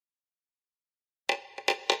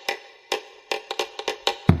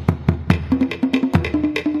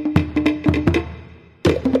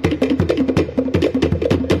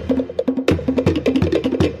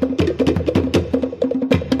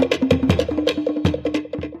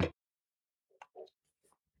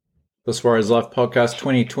This Warriors Life Podcast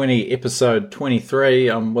 2020, episode 23.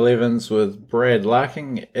 I'm Will Evans with Brad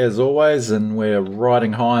Larking, as always, and we're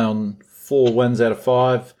riding high on 4 wins out of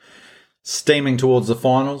 5, steaming towards the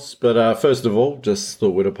finals. But first of all, just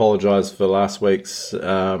thought we'd apologise for last week's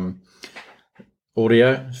audio.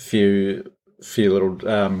 Few little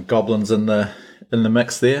goblins in the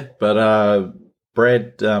mix there. But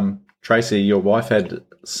Brad, Tracy, your wife had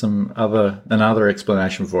another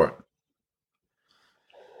explanation for it.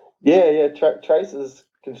 Yeah. Trace's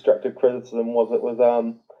constructive criticism was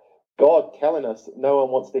God telling us that no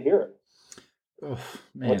one wants to hear it. Oh,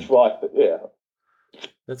 man. Which, like, yeah.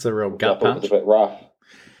 That's a real gut punch. It's a bit rough.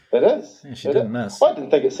 It is. Yeah, she didn't miss. I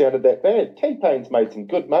didn't think it sounded that bad. T-Pain's made some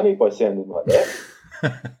good money by sounding like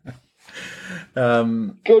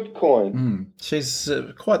that. Good coin. She's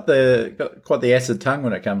quite the acid tongue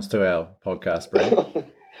when it comes to our podcast, Brad.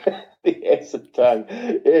 The acid tongue.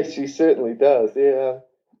 Yeah, she certainly does. Yeah.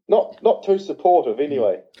 Not too supportive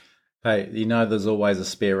anyway. Hey, there's always a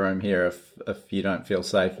spare room here if you don't feel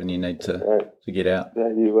safe and you need to get out.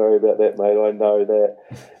 Don't you worry about that, mate. I know that.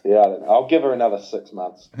 Yeah, I'll give her another 6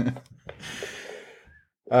 months.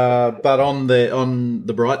 But on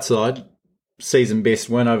the bright side, season best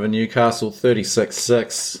win over Newcastle,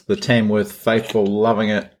 36-6. The Tamworth faithful loving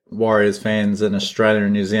it. Warriors fans in Australia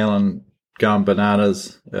and New Zealand going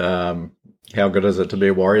bananas. How good is it to be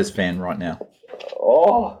a Warriors fan right now?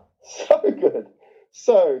 Oh, so good.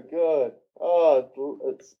 So good. Oh,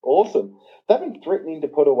 it's awesome. They've been threatening to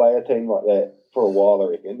put away a team like that for a while,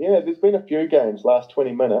 I reckon. Yeah, there's been a few games, last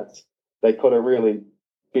 20 minutes, they could have really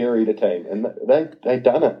buried a team, and they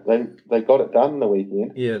done it. They got it done in the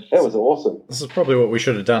weekend. Yeah, that was awesome. This is probably what we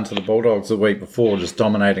should have done to the Bulldogs the week before, just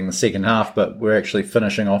dominating the second half, but we're actually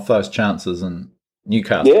finishing off those chances, and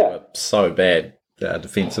Newcastle were so bad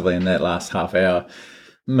defensively in that last half hour.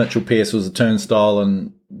 Mitchell Pearce was a turnstile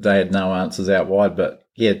and they had no answers out wide. But,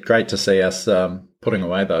 yeah, great to see us putting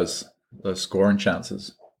away those scoring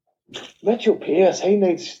chances. Mitchell Pearce,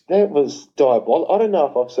 that was diabolical. I don't know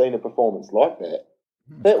if I've seen a performance like that.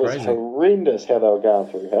 That was crazy. Horrendous how they were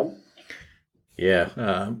going through him.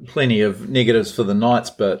 Yeah, plenty of negatives for the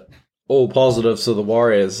Knights, but all positives for the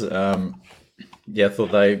Warriors. I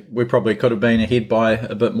thought we probably could have been ahead by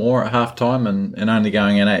a bit more at halftime and only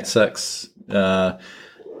going in 8-6.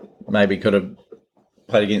 Maybe could have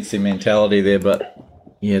played against their mentality there, but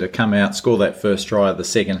yeah, to come out, score that first try of the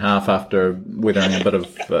second half after weathering a bit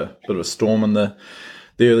of a storm in the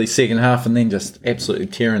early second half, and then just absolutely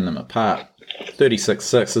tearing them apart.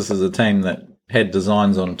 36-6. This is a team that had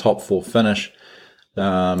designs on a top 4 finish.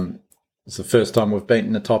 It's the first time we've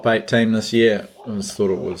beaten a top 8 team this year. I just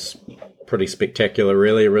thought it was pretty spectacular,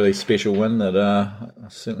 really, a really special win that I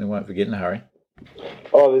certainly won't forget in a hurry.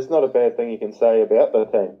 Oh, there's not a bad thing you can say about the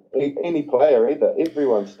team. Any player either.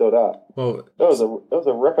 Everyone stood up. Well, that was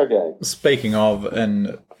a ripper game. Speaking of,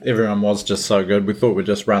 and everyone was just so good, we thought we'd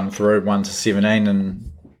just run through 1 to 17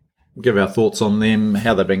 and give our thoughts on them,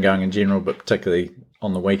 how they've been going in general, but particularly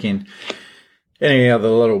on the weekend. Any other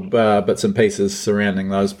little bits and pieces surrounding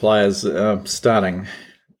those players, starting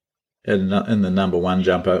in the number 1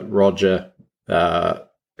 jumper, Roger.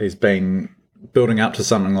 He's been building up to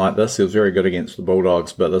something like this. He was very good against the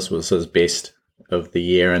Bulldogs, but this was his best of the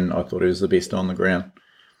year, and I thought he was the best on the ground.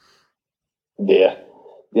 Yeah,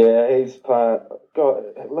 he's playing. God,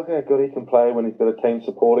 look how good he can play when he's got a team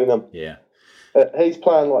supporting him. Yeah. He's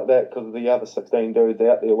playing like that because of the other 16 dudes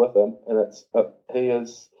out there with him, and he's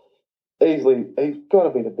got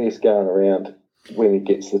to be the best going around when he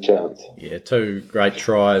gets the chance. Yeah, 2 great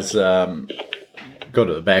tries. Got at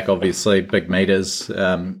the back, obviously, big meters.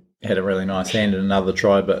 Had a really nice hand in another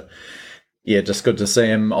try, but yeah, just good to see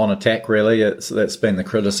him on attack, really. That's been the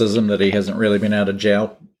criticism, that he hasn't really been able to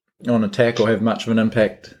gel on attack or have much of an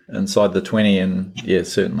impact inside the 20, and yeah,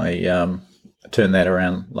 certainly turned that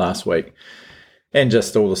around last week. And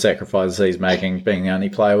just all the sacrifices he's making, being the only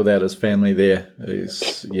player without his family there,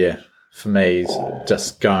 for me, he's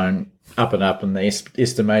just going up and up in the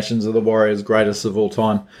estimations of the Warriors' greatest of all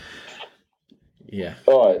time. Yeah.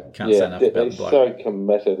 Can't say enough about the bloke. He's so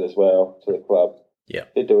committed as well to the club. Yeah.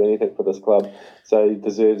 He'd do anything for this club, so he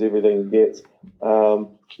deserves everything he gets.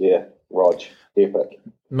 Rog, epic.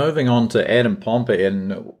 Moving on to Adam Pompey,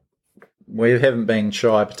 and we haven't been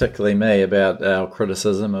shy, particularly me, about our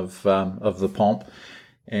criticism of the Pomp.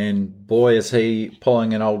 And boy, is he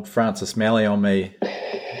pulling an old Francis Malley on me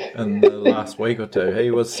in the last week or two.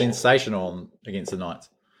 He was sensational against the Knights.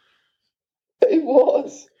 He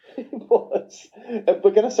was. And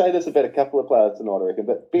we're going to say this about a couple of players tonight, I reckon,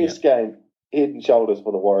 but best game, head and shoulders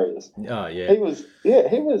for the Warriors. Oh, yeah. He was.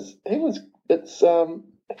 It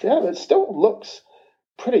still looks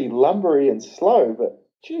pretty lumbery and slow, but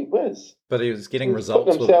gee whiz. But he was getting He's results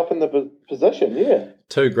putting with himself in the position, yeah.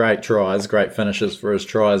 2 great tries, great finishes for his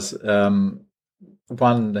tries.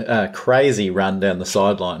 One crazy run down the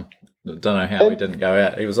sideline. Don't know how he didn't go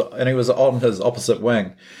out. He was on his opposite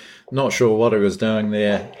wing. Not sure what he was doing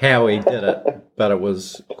there, how he did it, but it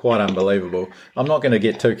was quite unbelievable. I'm not going to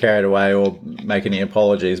get too carried away or make any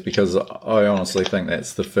apologies because I honestly think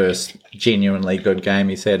that's the first genuinely good game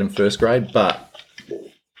he's had in first grade. But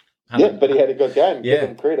yeah, but he had a good game. Yeah, give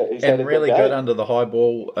him credit. He's and had a really good, good under the high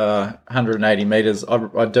ball, 180 metres.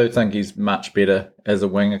 I do think he's much better as a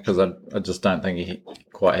winger because I just don't think he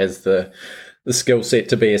quite has the skill set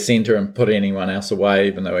to be a centre and put anyone else away,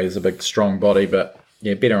 even though he's a big, strong body. But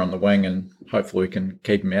yeah, better on the wing, and hopefully we can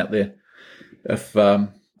keep him out there if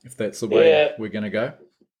that's the way we're going to go.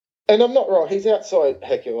 And I'm not wrong. He's outside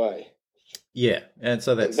Hiku, eh? Yeah, and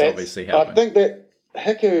so that's obviously helping. I think that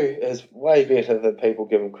Hiku is way better than people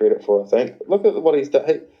give him credit for, I think. Look at what he's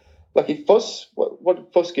done. What did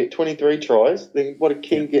Fuss get? 23 tries. Then what did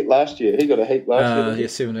Ken get last year? He got a heap last year. Yeah,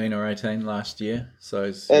 17 or 18 last year.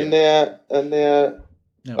 So now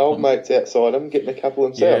old mate's outside him, getting a couple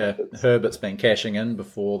himself. Yeah, Herbert's been cashing in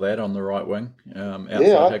before that on the right wing. I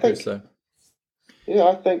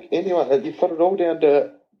think anyone, you put it all down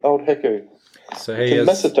to old Hiku. So he can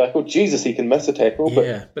miss a tackle. Jesus, he can miss a tackle.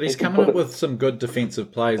 But he's coming up with some good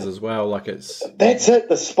defensive plays as well. That's it.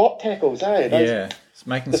 The spot tackles, eh? He's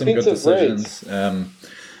making some good decisions. I've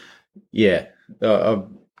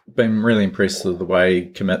been really impressed with the way he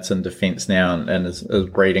commits in defence now, and his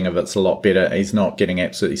reading of it's a lot better. He's not getting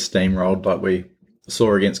absolutely steamrolled like we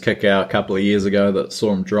saw against Kickout a couple of years ago that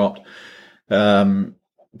saw him dropped.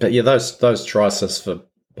 But yeah, those try assists for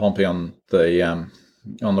Pompey on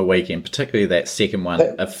the weekend, particularly that second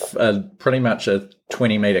one, pretty much a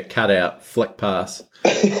 20-metre cutout flick pass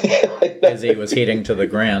as he was heading to the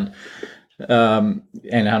ground, and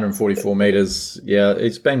 144 metres. Yeah,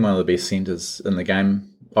 he's been one of the best centres in the game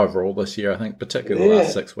overall this year, I think, particularly the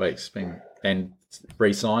last 6 weeks. And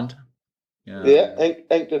re-signed.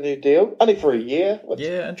 Inked a new deal, only for a year.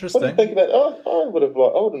 Interesting. What do you think about? I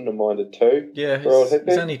wouldn't have minded too. Yeah,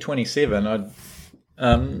 he's only 27.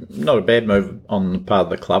 Not a bad move on the part of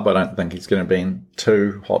the club. I don't think he's going to be in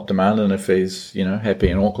too hot demand, and if he's happy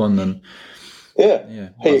in Auckland, then he agreed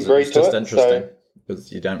to it. It's just interesting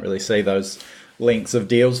because you don't really see those lengths of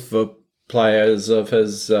deals for players of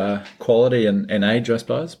his quality and age, I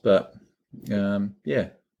suppose. But keep him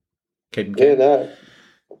keen.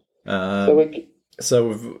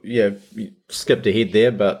 So we've skipped ahead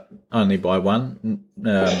there, but only by one.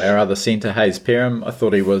 Our other centre, Hayes Perham, I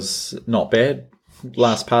thought he was not bad.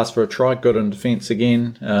 Last pass for a try, good in defence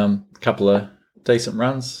again. A couple of decent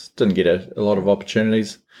runs. Didn't get a lot of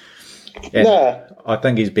opportunities. And I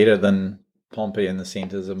think he's better than Pompey in the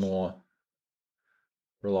centres, a more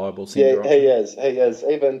reliable centre. Yeah, he is.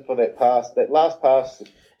 Even for that last pass,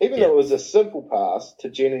 even though it was a simple pass to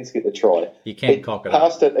Jennings get the try, you can't cock it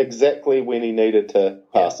passed it exactly when he needed to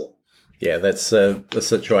pass it. Yeah, that's the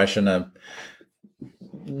situation a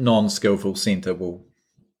non-skillful centre will,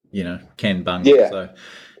 can bung. Yeah. So,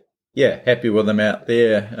 happy with him out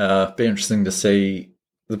there. Be interesting to see.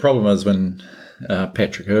 The problem is when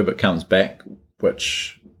Patrick Herbert comes back,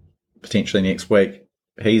 which potentially next week,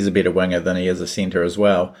 he's a better winger than he is a centre as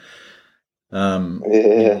well. What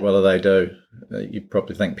do they do? You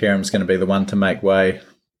probably think Perham's going to be the one to make way.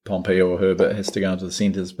 Pompey or Herbert has to go into the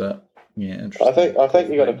centres, but interesting. I think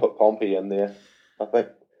you got to put Pompey in there. I think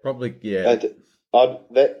probably,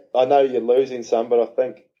 I know you're losing some, but I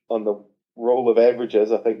think on the rule of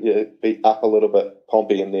averages, I think you'd be up a little bit.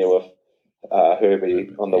 Pompey in there with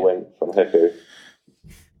Herbie on the wing from Hiku.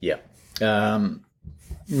 Yeah.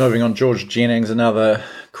 Moving on, George Jennings, another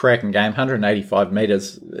cracking game, 185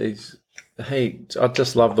 metres. I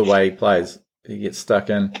just love the way he plays. He gets stuck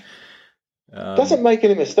in. Doesn't make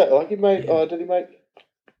any mistake. Like he made. Did he make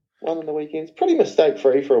one on the weekends? Pretty mistake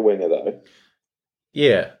free for a winger, though.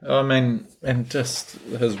 Yeah, I mean, and just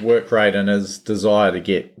his work rate and his desire to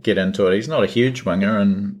get into it. He's not a huge winger,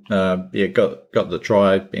 and got the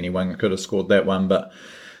try. Any winger could have scored that one, but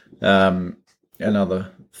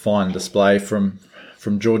another fine display from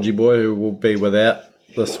Georgie Boy, who will be without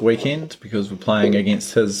this weekend because we're playing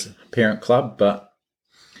against his parent club. But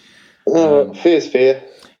fair's fair.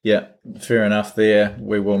 Yeah, fair enough there.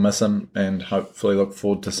 We will miss him and hopefully look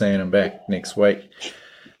forward to seeing him back next week.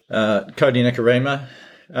 Cody Nikorima,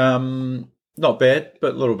 not bad,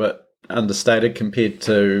 but a little bit understated compared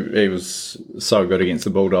to he was so good against the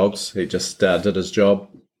Bulldogs. He just did his job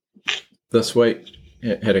this week.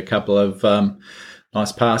 Had a couple of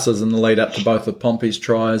nice passes in the lead up to both of Pompey's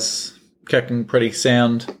tries. kicking pretty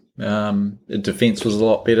sound. The defence was a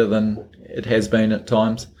lot better than it has been at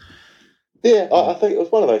times. Yeah, I think it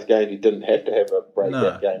was one of those games you didn't have to have a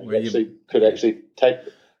breakout game. You could actually take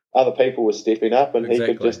other people were stepping up and he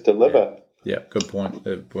could just deliver. Yeah, good point.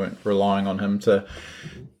 They weren't relying on him to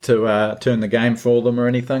turn the game for them or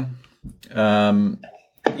anything.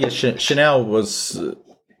 Chanel was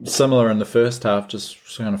similar in the first half,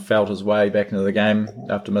 just kind of felt his way back into the game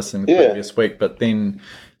after missing the previous week, but then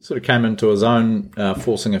sort of came into his own,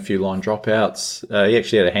 forcing a few line dropouts. He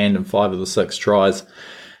actually had a hand in 5 of the 6 tries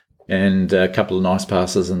and a couple of nice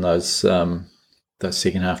passes in those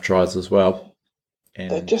second half tries as well.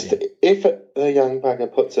 And the effort the young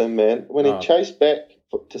bugger puts in, man. When he chased back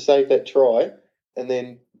to save that try and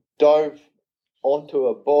then dove onto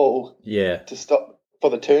a ball to stop for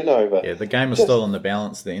the turnover. Yeah, the game was still in the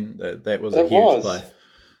balance then. That was a huge play.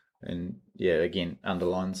 And, again,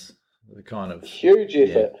 underlines the kind of... Huge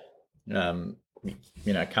effort.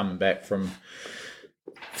 Coming back from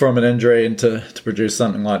an injury and to produce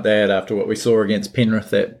something like that after what we saw against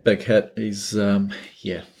Penrith, that big hit, he's,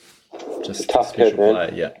 just a tough special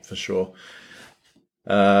player, yeah, for sure.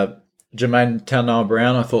 Jermaine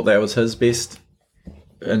Taonao-Brown, I thought that was his best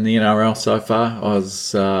in the NRL so far. I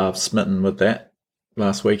was smitten with that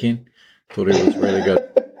last weekend. Thought he was really good.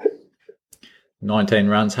 19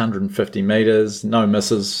 runs, 150 metres, no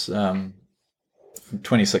misses,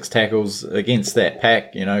 26 tackles against that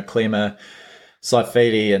pack. Clemmer,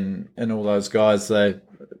 Saifidi and all those guys, they're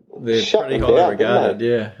pretty highly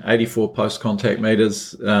regarded, 84 post-contact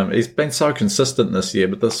metres. He's been so consistent this year,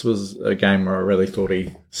 but this was a game where I really thought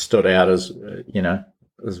he stood out as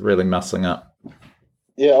really muscling up.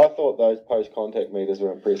 Yeah, I thought those post-contact metres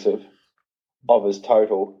were impressive of his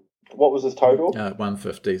total. What was his total?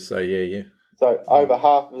 150, so yeah. So over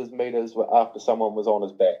half of his metres were after someone was on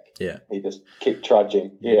his back. Yeah. He just kept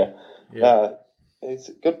trudging, he's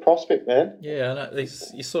a good prospect, man. Yeah, no,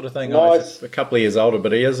 you sort of think, he's a couple of years older,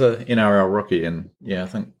 but he is a NRL rookie, and I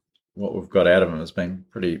think what we've got out of him has been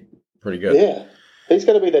pretty good. Yeah, he's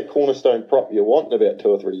going to be that cornerstone prop you want in about 2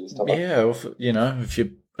 or 3 years' time. Yeah,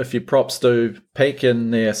 if your props do peak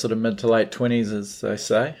in their sort of mid to late 20s, as they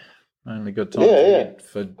say, only good time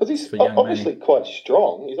because he's obviously quite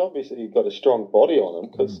strong. He's obviously got a strong body on him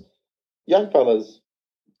because young fellas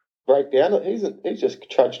break down. He's just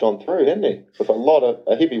trudged on through, hasn't he? With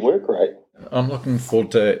a heavy work rate. I'm looking forward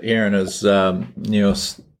to hearing his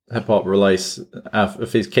newest hip hop release.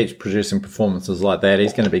 If he keeps producing performances like that,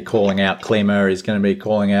 he's going to be calling out Clemmer. He's going to be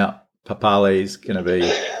calling out Papali. He's going to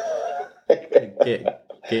be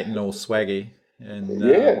getting all swaggy.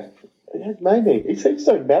 And maybe he seems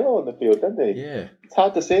so mellow on the field, doesn't he? Yeah, it's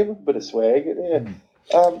hard to see him with a bit of swag.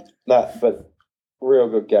 Yeah, but real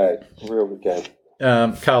good game.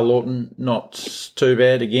 Carl Lawton, not too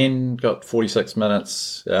bad again, got 46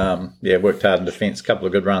 minutes. Worked hard in defence, a couple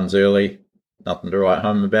of good runs early, nothing to write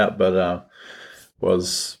home about, but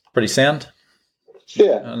was pretty sound.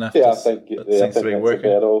 I think that's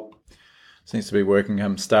about all. Seems to be working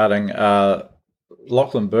him starting.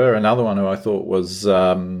 Lachlan Burr, another one who I thought was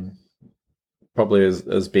probably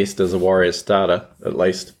as best as a Warriors starter, at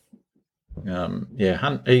least.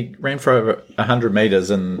 He ran for over 100 metres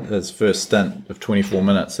in his first stint of 24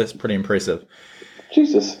 minutes. That's pretty impressive.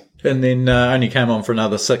 Jesus. And then only came on for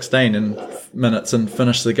another 16 minutes and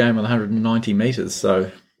finished the game with 190 metres. So,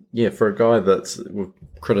 for a guy that's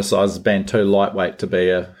criticised as being too lightweight to be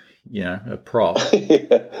a prop.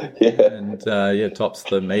 And tops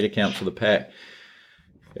the metre count for the pack.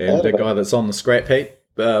 And a guy that's on the scrap heap,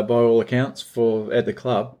 by all accounts, at the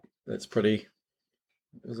club.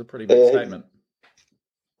 It was a pretty big statement.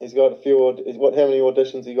 He's got a few. How many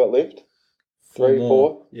auditions he got left? 3,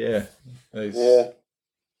 4. Yeah.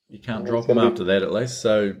 You can't drop him after that, at least.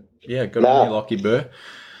 So good on you, Lockie Burr.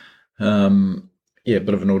 A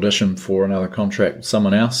bit of an audition for another contract with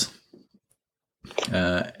someone else.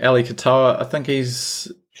 Ali Katoa, I think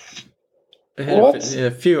he's had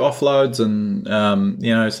a few offloads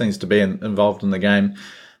and seems to be involved in the game.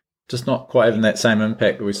 Just not quite having that same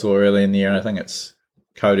impact that we saw early in the year. And I think it's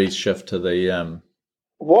Cody's shift to the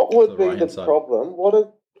what would be the problem?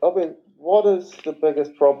 What is the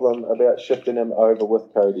biggest problem about shifting him over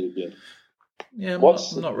with Cody again? Yeah,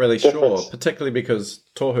 I'm not really sure, particularly because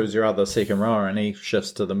Tohu's your other second rower and he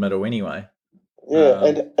shifts to the middle anyway. Yeah,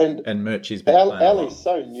 and Murchie's been playing Ali's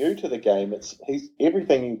so new to the game.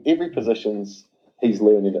 Every position's he's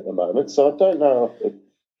learning at the moment. So I don't know if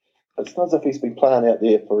it's not as if he's been playing out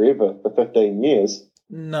there forever for 15 years.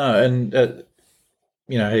 No, and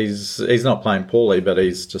he's not playing poorly, but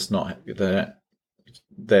he's just not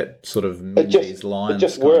that sort of Menzies lines. It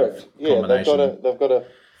just worked. Yeah, they've got to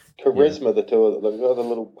charisma, the two of them. They've got a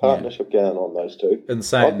little partnership going on, those two. In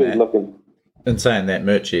saying I'd be that, looking.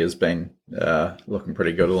 Murchie has been looking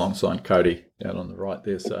pretty good alongside Cody out on the right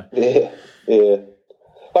there. So Yeah.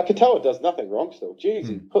 Like Katoa does nothing wrong still. Jeez,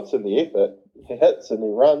 he puts in the effort. He hits and he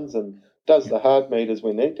runs and does the hard meters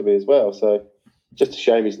we need to be as well. So just a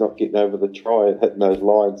shame he's not getting over the try and hitting those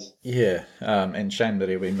lines. yeah, and shame that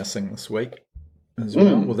he'll be missing this week as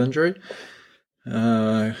well with injury.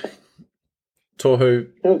 Tohu,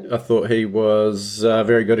 I thought he was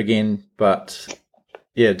very good again, but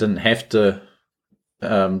didn't have to,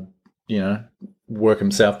 work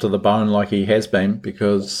himself to the bone like he has been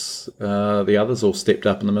because the others all stepped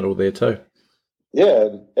up in the middle there too. Yeah,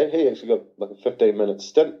 and he actually got like a 15-minute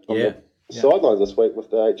stint on the sidelines this week with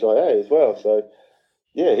the HIA as well. So,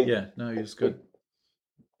 he was good.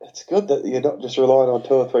 It's good that you're not just relying on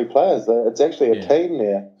two or three players. It's actually a team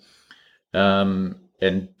now.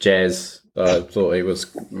 And Jazz, I thought he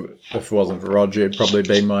was, if it wasn't for Roger, he'd probably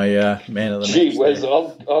be my man of the match. Gee whiz,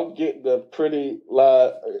 I'm getting a pretty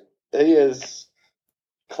he is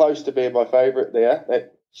close to being my favourite there.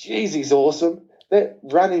 He's awesome. That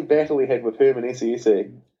running battle he had with Herman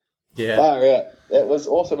SESE. Yeah. Far out. That was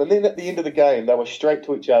awesome. And then at the end of the game, they were straight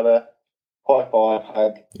to each other, high five,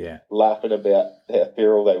 hug, laughing about how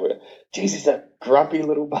feral they were. Jeez, he's a grumpy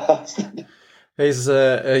little bastard. He's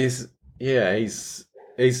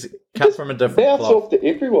cut from a different cloth. Off to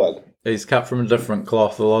everyone. He's cut from a different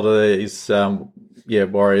cloth. A lot of these,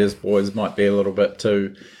 Warriors boys might be a little bit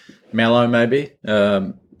too mellow, maybe.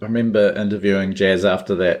 I remember interviewing Jazz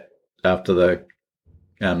after the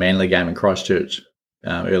Manly game in Christchurch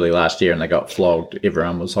early last year, and they got flogged.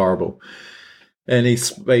 Everyone was horrible, and he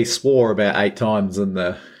swore about 8 times in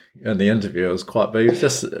the interview. It was quite big.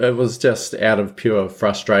 It was just out of pure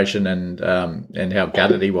frustration and how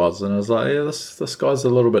gutted he was. And I was like, this guy's a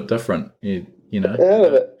little bit different. You know, out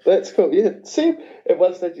of it. That's cool. Yeah, see, at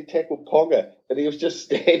one stage he tackled Ponga, and he was just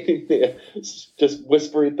standing there, just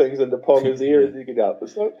whispering things into Ponga's ear as he got up.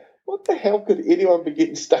 It's like, what the hell could anyone be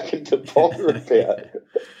getting stuck into Ponga about?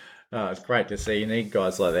 Oh, it's great to see. You need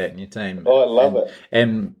guys like that in your team. Oh, I love it.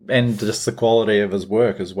 And just the quality of his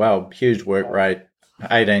work as well. Huge work rate.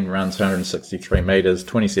 18 runs, 163 metres,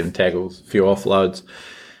 27 tackles, a few offloads,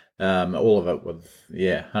 all of it with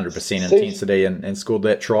 100% intensity, and scored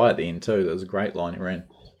that try at the end too. That was a great line he ran.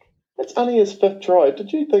 That's only his 5th try.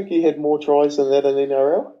 Did you think he had more tries than that in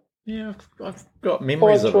NRL? Yeah, I've got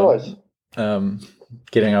memories of him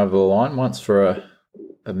getting over the line once for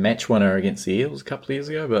a match winner against the Eels a couple of years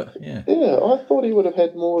ago, but yeah. Yeah, I thought he would have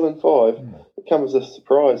had more than 5. It comes as a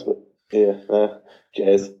surprise, but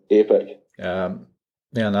Jazz, epic.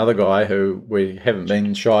 Now, another guy who we haven't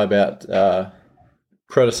been shy about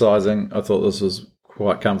criticising, I thought this was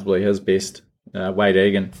quite comfortably his best, Wade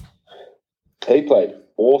Egan. He played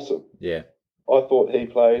awesome. Yeah. I thought he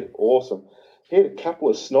played awesome. He had a couple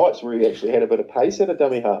of snights where he actually had a bit of pace at a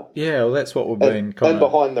dummy half. Yeah, well, that's what we've been kind of...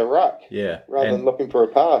 And behind the ruck. Yeah. Rather than looking for a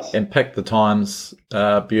pass. And picked the times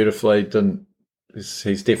beautifully.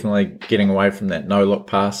 He's definitely getting away from that no-look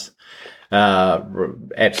pass.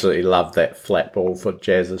 Absolutely loved that flat ball for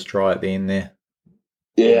Jazz's try at the end there.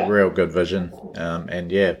 Yeah, real good vision.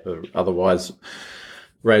 Otherwise,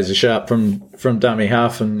 razor sharp from dummy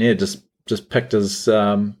half, and just picked his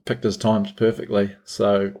times perfectly.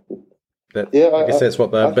 So I guess that's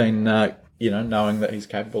what they've been knowing that he's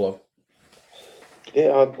capable of.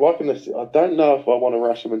 Yeah, I'd liken this. I don't know if I want to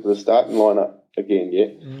rush him into the starting lineup again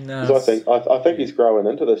yet. No, because I think he's growing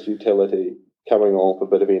into this utility. Coming on with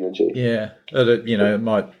a bit of energy. Yeah, it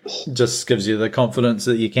might just gives you the confidence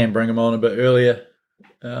that you can bring them on a bit earlier.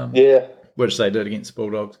 Which they did against the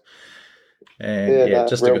Bulldogs. And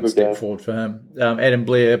just a good step forward for him. Adam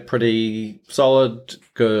Blair, pretty solid,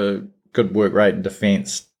 good work rate in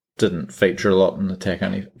defence. Didn't feature a lot in attack,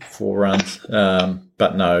 only 4 runs.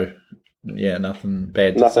 But no, nothing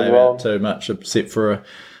bad to say about too much, except for a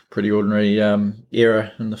pretty ordinary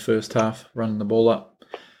error in the first half, running the ball up.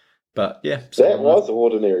 But that was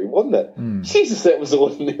ordinary, wasn't it? Jesus, that was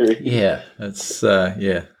ordinary. Yeah, it's I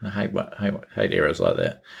hate errors like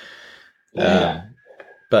that.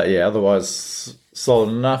 But otherwise solid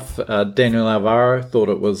enough. Daniel Alvaro thought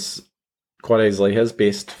it was quite easily his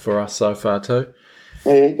best for us so far too.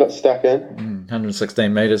 Yeah, he got stuck in.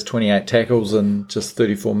 116 metres, 28 tackles in just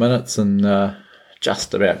 34 minutes, and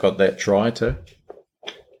just about got that try too.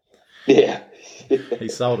 Yeah. He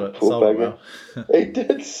sold it. Well. He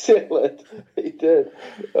did sell it. He did.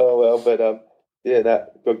 Oh, well, but,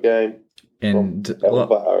 good game. And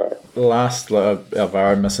Alvaro. Last,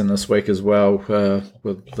 Alvaro missing this week as well,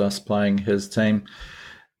 with us playing his team.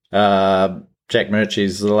 Jack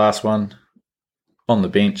Murchie's the last one on the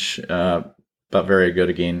bench, but very good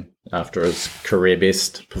again after his career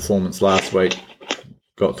best performance last week.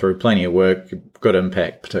 Got through plenty of work, good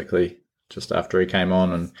impact, particularly just after he came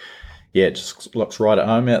on, and it just looks right at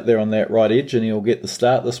home out there on that right edge, and he'll get the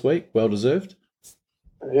start this week. Well deserved.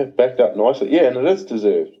 Yeah, backed up nicely. Yeah, and it is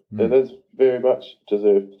deserved. It is very much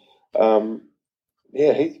deserved.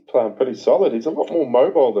 He's playing pretty solid. He's a lot more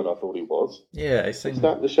mobile than I thought he was. Yeah, he's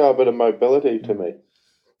starting to show a bit of mobility to me.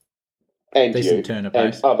 And decent you, turn of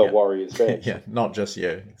and pace. other Warriors fans. Yeah, not just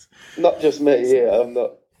you. Not just me, yeah. I'm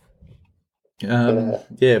not...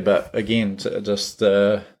 but again, just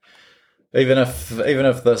even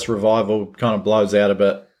if this revival kind of blows out a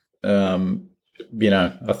bit,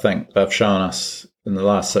 I think they've shown us in the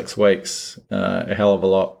last 6 weeks a hell of a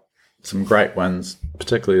lot. Some great wins,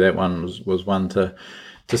 particularly that one was one to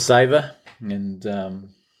savour. And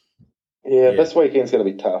this weekend's going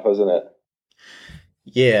to be tough, isn't it?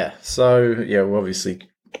 Yeah. So we'll obviously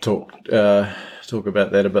talk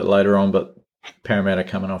about that a bit later on. But Parramatta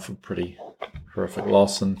coming off a pretty horrific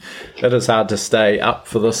loss, and it is hard to stay up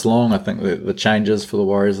for this long. I think the changes for the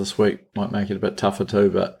Warriors this week might make it a bit tougher too.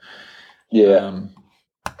 But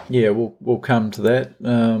we'll come to that.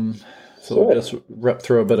 So we'll just rip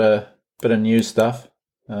through a bit of new stuff.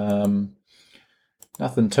 Nothing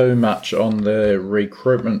too much on the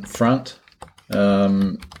recruitment front,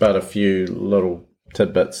 but a few little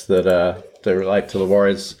tidbits that relate to the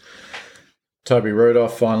Warriors. Toby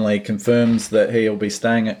Rudolph finally confirms that he'll be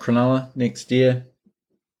staying at Cronulla next year.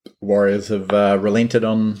 Warriors have relented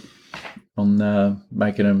on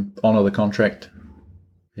making him honour the contract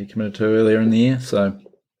he committed to earlier in the year, so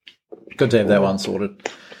good to have that one sorted.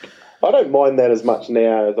 I don't mind that as much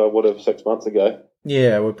now as I would have 6 months ago.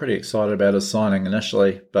 Yeah, we're pretty excited about his signing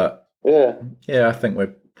initially, but I think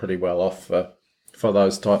we're pretty well off for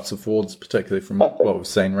those types of forwards, particularly from what we've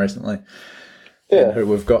seen recently. Yeah. And who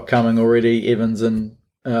we've got coming already, Evans and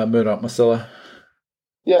Murdoch Masila.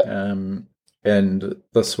 Yeah. And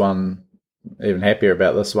this one, even happier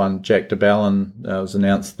about this one, Jack de Belin was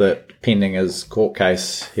announced that pending his court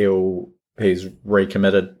case, he's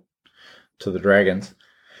recommitted to the Dragons.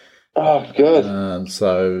 Oh, good.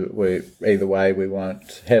 So we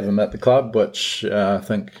won't have him at the club, which I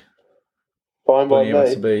think fine by me.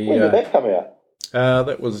 When did that come out?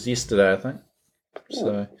 That was yesterday, I think.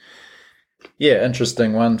 So,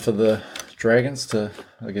 interesting one for the Dragons to,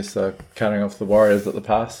 I guess they're cutting off the Warriors at the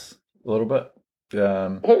pass a little bit.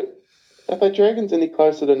 Are the Dragons any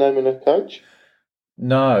closer to naming a coach?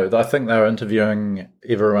 No, I think they were interviewing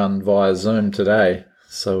everyone via Zoom today.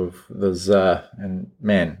 So there's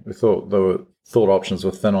we thought options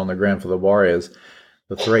were thin on the ground for the Warriors.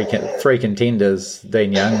 The three contenders: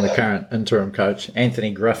 Dean Young, the current interim coach,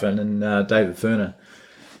 Anthony Griffin, and David Furner.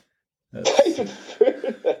 David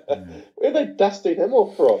Furner, where are they dusting him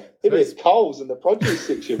off from? He'd be at Coles in the produce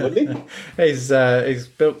section, wouldn't he? He's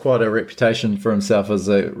built quite a reputation for himself as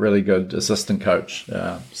a really good assistant coach.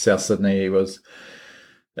 South Sydney, he was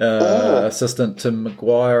assistant to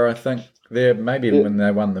Maguire, I think. There, maybe when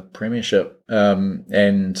they won the premiership, and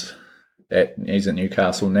he's at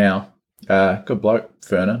Newcastle now. Good bloke,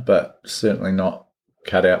 Furner, but certainly not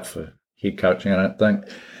cut out for head coaching, I don't think.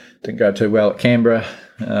 Didn't go too well at Canberra.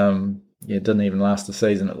 Didn't even last a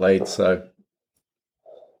season at Leeds. So,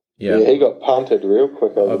 yeah, he got punted real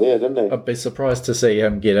quick over there, didn't he? I'd be surprised to see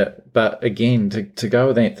him get it. But again, to go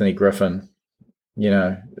with Anthony Griffin,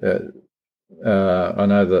 I know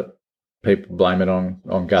that people blame it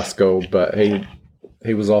on Gus Gould, but he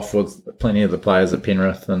was off with plenty of the players at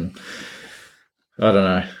Penrith, and I don't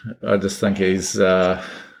know. I just think he's out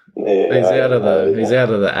of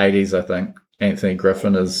the 80s. I think Anthony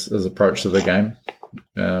Griffin is his approach to the game,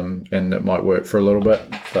 and it might work for a little bit,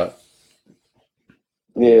 but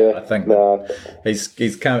I think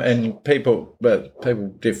he's come, and people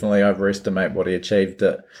definitely overestimate what he achieved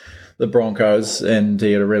at the Broncos, and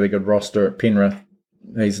he had a really good roster at Penrith.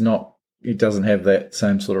 He doesn't have that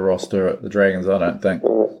same sort of roster at the Dragons, I don't think.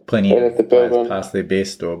 Plenty of players past their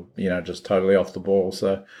best, or just totally off the ball.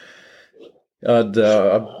 So,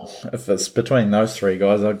 if it's between those three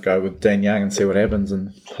guys, I'd go with Dean Young and see what happens,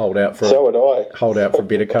 and hold out for a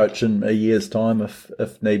better coach in a year's time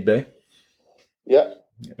if need be. Yeah,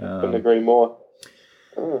 couldn't agree more.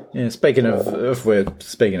 Yeah, if we're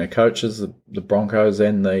speaking of coaches, the Broncos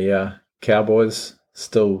and the Cowboys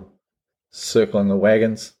still circling the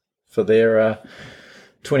wagons for their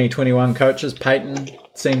 2021 coaches. Peyton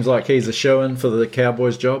seems like he's a shoo-in for the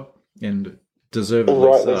Cowboys job, and deservedly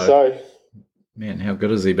rightly so. Man, how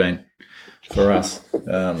good has he been for us?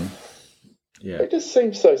 He just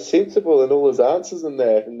seems so sensible in all his answers and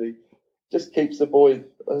that, and he just keeps the boys.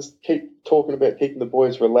 I just keep talking about keeping the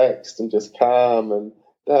boys relaxed and just calm, and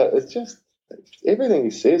it's just everything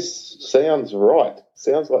he says sounds right.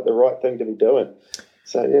 Sounds like the right thing to be doing.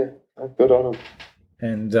 So yeah, good on him.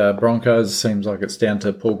 And Broncos seems like it's down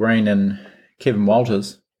to Paul Green and Kevin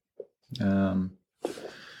Walters.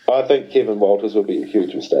 I think Kevin Walters will be a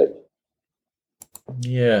huge mistake.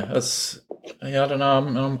 Yeah, I don't know.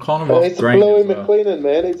 I'm kind of off He's a Green Bluey as well. McLennan,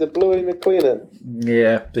 man. He's a Bluey McLennan.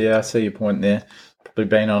 Yeah, I see your point there. Probably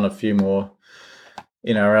been on a few more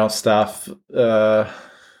NRL staff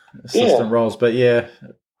assistant roles, but yeah,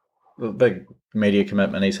 the big media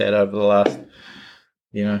commitment he's had over the last,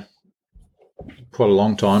 quite a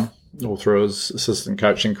long time, all through his assistant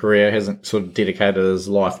coaching career, hasn't sort of dedicated his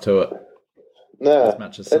life to it. No, as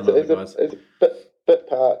much as some other guys. It's a bit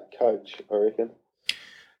part coach, I reckon.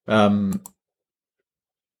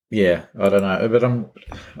 Yeah, I don't know, but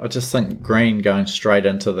I just think Green going straight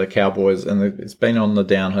into the Cowboys, and it's been on the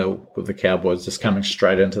downhill with the Cowboys, just coming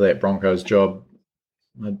straight into that Broncos job.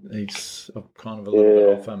 He's kind of a little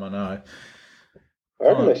bit off him, I know. I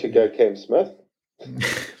reckon they should go Cam Smith.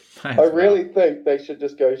 I really think they should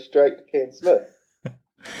just go straight to Cam Smith.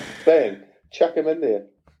 Bang, chuck him in there.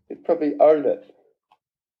 He'd probably own it.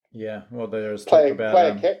 Yeah, well, there's talk about... Play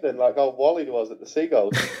a captain like old Wally was at the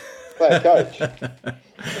Seagulls. Play a coach.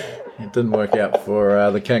 It didn't work out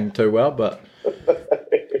for the King too well, but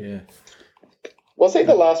yeah. Was he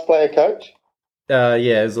the last player coach? Yeah,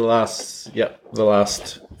 it was the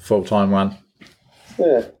last full-time one.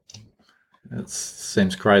 Yeah. It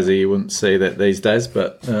seems crazy you wouldn't see that these days,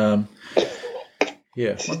 but yeah,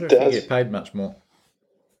 I wonder if you get paid much more.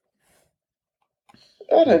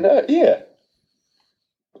 I don't know, yeah.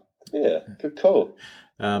 Yeah, good call.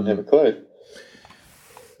 I have a clue.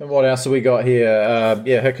 And what else have we got here?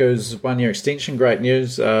 Hiku's 1-year extension. Great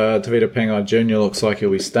news. Tavita Pangai Jr. looks like he'll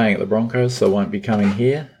be staying at the Broncos, so won't be coming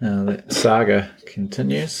here. That saga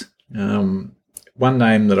continues. One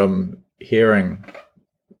name that I'm hearing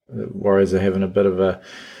the Warriors are having a bit of a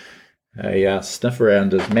sniff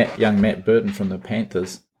around is young Matt Burton from the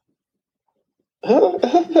Panthers.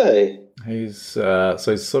 Hey. He's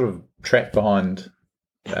sort of trapped behind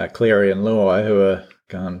Cleary and Luai, who are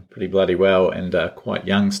going pretty bloody well and quite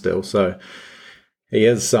young still. So he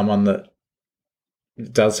is someone that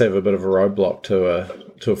does have a bit of a roadblock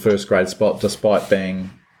to a first grade spot, despite being,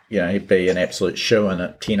 he'd be an absolute shoo-in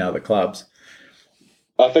at 10 other clubs.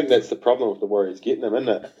 I think that's the problem with the Warriors getting him, isn't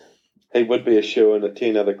it? He would be a shoo-in at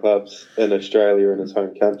 10 other clubs in Australia, in his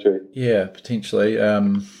home country. Yeah, potentially.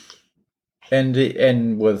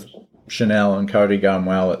 And with Chanel and Cody going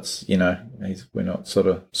well, it's, we're not sort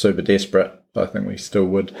of super desperate. I think we still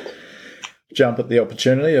would jump at the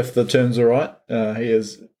opportunity if the terms are right. He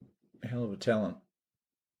is a hell of a talent.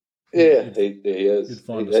 Yeah, he is. You'd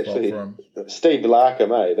find a spot for him. Steve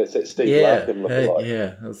Larkham, That's that Steve Larkham lookalike.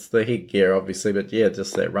 Yeah, it's the headgear, obviously, but yeah,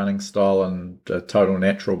 just that running style and total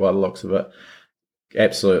natural by the looks of it.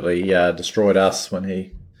 Absolutely destroyed us when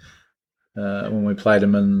we played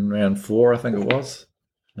him in round 4, I think it was.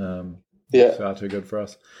 Far too good for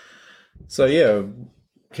us. So yeah,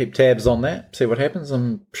 keep tabs on that, see what happens.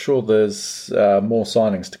 I'm sure there's more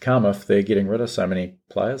signings to come if they're getting rid of so many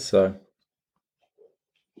players. So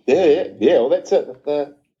yeah. Well, that's it.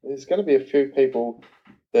 There's going to be a few people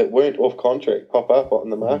that weren't off contract pop up on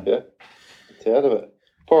the market. It's out of it.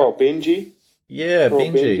 Poor old Benji. Yeah,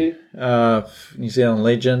 Benji. New Zealand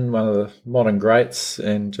legend, one of the modern greats,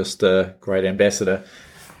 and just a great ambassador.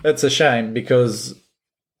 It's a shame because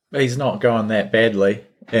he's not going that badly,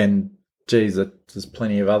 and geez, there's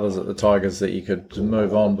plenty of others at the Tigers that you could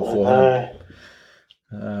move on before him.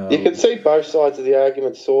 You can see both sides of the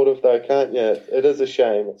argument, sort of, though, can't you? It is a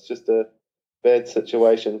shame. It's just a bad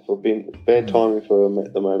situation for Ben, bad timing for him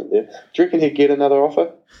at the moment there. Do you reckon he'd get another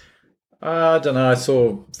offer? I don't know. I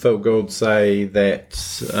saw Phil Gould say that,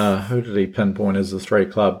 who did he pinpoint as the 3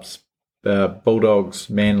 clubs? Bulldogs,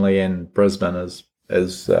 Manly and Brisbane as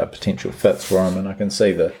potential fits for him, and I can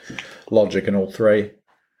see the logic in all 3.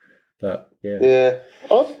 But yeah,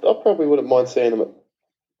 I probably wouldn't mind seeing him at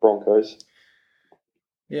Broncos.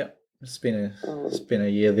 Yeah, it's been a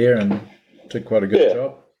year there and did quite a good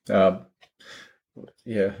job. I'd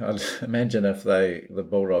imagine if the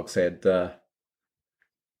Bulldogs had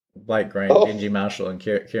Blake Green, Benji Marshall, and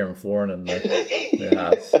Kieran Foran in their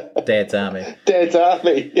hearts. Dad's Army. Dad's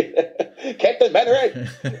Army. Captain Mannering.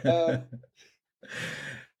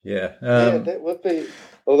 That would be.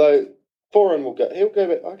 Although Foran he'll go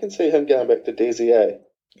back. I can see him going back to Desi.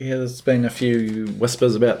 Yeah, there's been a few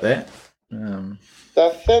whispers about that. They're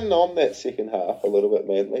thin on that second half a little bit,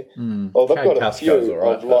 Manly. They've got a few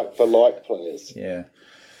of like-for-like players. Yeah.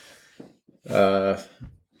 So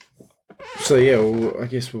yeah, I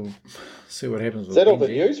guess we'll see what happens. Is that all the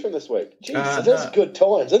news from this week? Jeez, that's good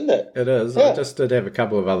times, isn't it? It is. Yeah. I just did have a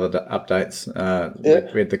couple of other updates.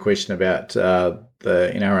 We had the question about the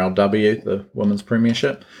NRLW, the Women's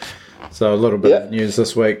Premiership. So a little bit of news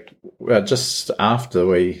this week. Just after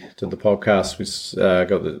we did the podcast, we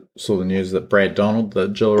saw the news that Brad Donald, the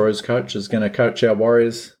Jillaroos coach, is going to coach our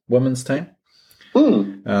Warriors women's team,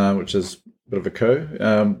 which is a bit of a coup.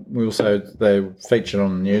 They featured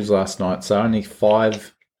on the news last night. So only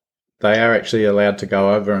 5. They are actually allowed to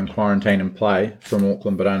go over and quarantine and play from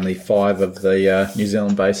Auckland, but only 5 of the New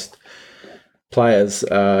Zealand-based players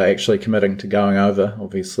are actually committing to going over.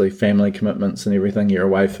 Obviously, family commitments and everything. You're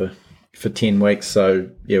away for 10 weeks, so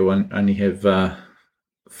yeah, we'll only have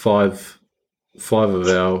 5 of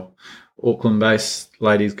our Auckland-based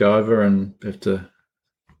ladies go over and have to.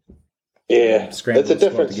 Yeah, it's a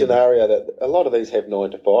different scenario. That a lot of these have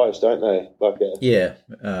 9 to 5s, don't they?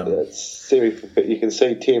 You can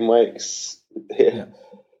see 10 weeks. Yeah.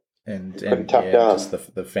 And just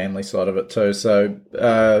the family side of it too. So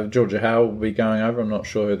Georgia Hale will be going over. I'm not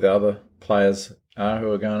sure who the other players are who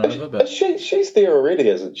are going over, but she's there already,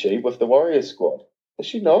 isn't she, with the Warriors squad? Is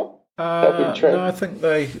she not? No, I think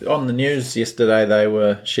on the news yesterday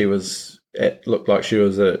looked like she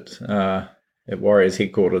was at Warriors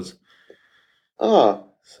headquarters. Oh,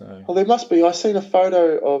 well, there must be. I seen a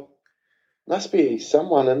photo of. Must be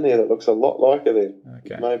someone in there that looks a lot like her. Then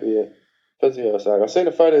maybe a physio or something. I seen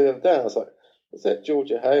a photo the other day. I was like, "Is that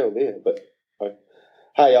Georgia Hale there?" But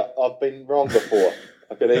I've been wrong before.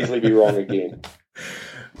 I could easily be wrong again.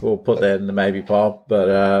 We'll put that in the maybe pile.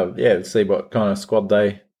 But see what kind of squad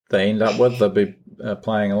they end up with. They'll be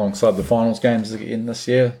playing alongside the finals games again this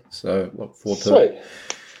year. So look forward to it.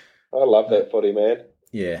 I love that footy, man.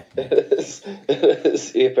 Yeah. It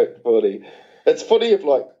is epic footy. It's footy of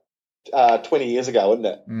 20 years ago, isn't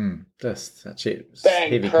it? Just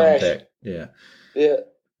bang, heavy crash. contact. Yeah. Yeah.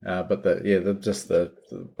 But the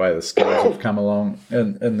way the skills have come along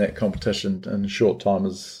in that competition in a short time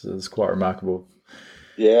is quite remarkable.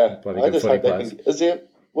 Yeah. I just hope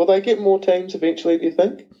will they get more teams eventually, do you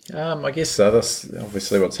think? I guess so. This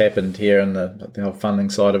obviously what's happened here and the whole funding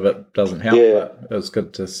side of it doesn't help, but it was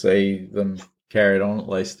good to see them carried on at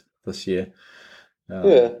least this year.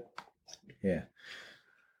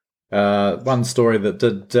 One story that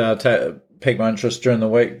did pique my interest during the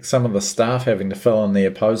week, some of the staff having to fill in the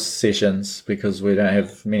opposed sessions because we don't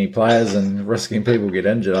have many players and risking people get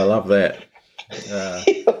injured. I love that.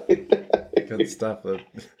 Good stuff.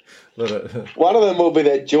 One of them will be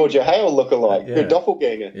that Georgia Hale lookalike, her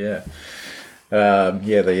doppelganger. Yeah.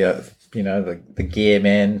 The gear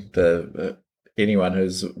man, anyone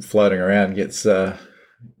who's floating around gets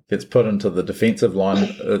put into the defensive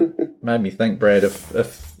line. It made me think, Brad,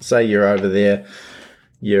 if say you're over there,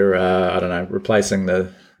 you're replacing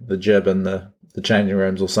the jib in the changing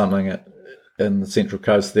rooms or something in the Central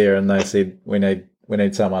Coast there, and they said we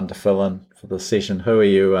need someone to fill in for the session. Who are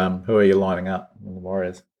you lining up in the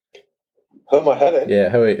Warriors? Who am I hitting? Yeah,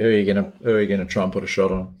 who are you gonna try and put a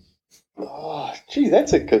shot on? Oh, gee,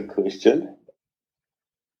 that's a good question.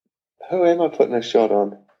 Who am I putting a shot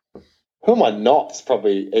on? Who am I not? It's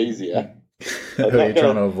probably easier. Who are you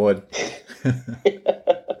trying to avoid?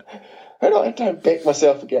 I don't back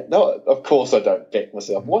myself again. No, of course I don't back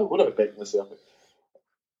myself. Why would I back myself?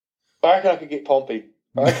 I reckon I could get Pompey.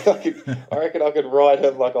 I reckon I could ride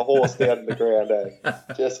him like a horse down to the ground,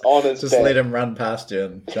 just on his back. Just let him run past you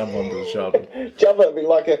and jump onto the shoulder. Jump at me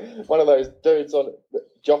like one of those dudes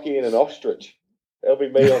jockeying an ostrich. That'll be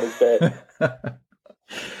me on his back.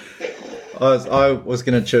 I was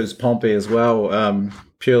going to choose Pompey as well,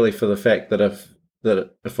 purely for the fact that if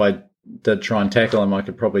I did try and tackle him, I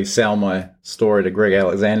could probably sell my story to Greg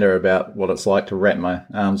Alexander about what it's like to wrap my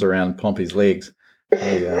arms around Pompey's legs.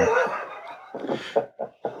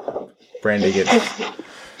 Brandy gets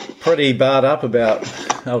pretty barred up about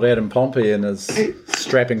old Adam Pompey and his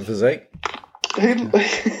strapping physique. He loves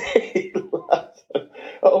it.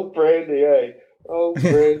 Oh, Brandy, eh? Oh,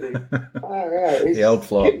 Brandy. All right. The old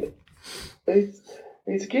flop. He's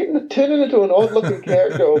turning into an odd-looking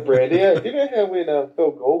character, old Brandy. Do you know how when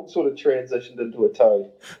Phil Gould sort of transitioned into a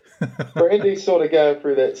toad? Brandy's sort of going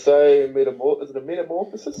through that same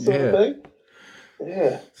metamorphosis sort of thing.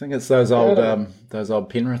 Yeah, I think it's those old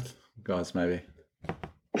Penrith guys, maybe.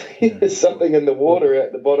 There's something in the water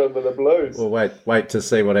at the bottom of the Blues. Well, wait to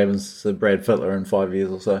see what happens to Brad Fittler in 5 years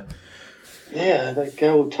or so. Yeah, that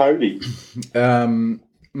girl Toady.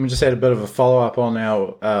 We just had a bit of a follow-up on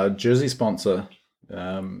our jersey sponsor.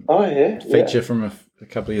 Feature from a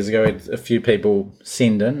couple of years ago. We had a few people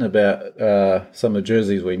send in about some of the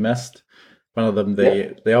jerseys we missed. One of them,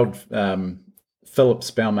 the old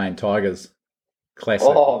Phillips Balmain Tigers classic.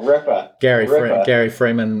 Oh, ripper. Gary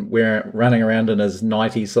Freeman running around in his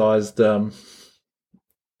 90-sized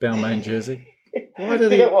Balmain jersey. Why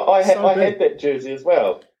did I had that jersey as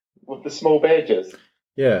well, with the small badges.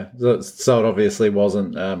 Yeah, so it obviously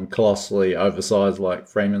wasn't colossally oversized like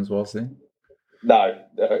Freeman's was then. No.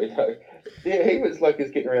 Yeah, he was like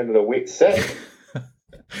he's getting around in a wet sack.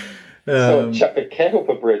 So chuck a cat off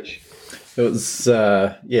a bridge. It was,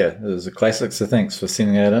 it was a classic, so thanks for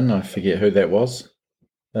sending that in. I forget who that was.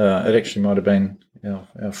 It actually might have been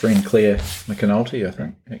our friend Claire McAnulty, I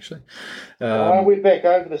think, actually. I went back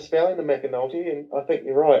over the spelling of McAnulty, and I think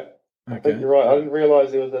you're right. Okay. I think you're right. I didn't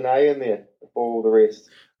realise there was an A in there before all the rest.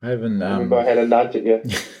 I haven't. I remember I had a nudge at you.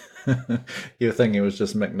 You were thinking it was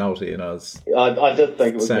just McNulty, and I was. I did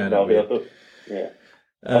think it was McNulty. I thought, yeah.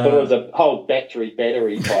 I thought it was a whole battery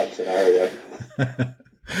type scenario.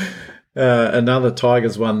 Another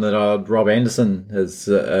Tigers one that Rob Anderson has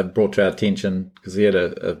brought to our attention because he had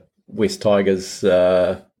a West Tigers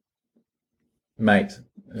mate,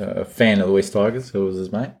 a fan of the West Tigers, who was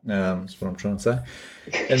his mate. That's what I'm trying to say.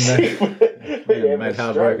 And made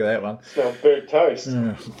hard work of that one. Smell burnt toast.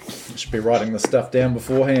 I should be writing the stuff down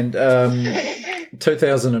beforehand.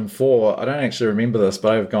 2004, I don't actually remember this,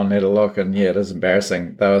 but I've gone and had a look, and yeah, it is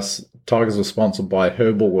embarrassing. Tigers were sponsored by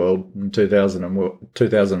Herbal World in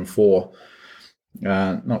 2004.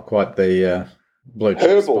 Not quite the blue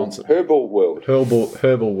chip sponsor. Herbal World.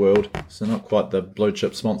 Herbal World. So not quite the blue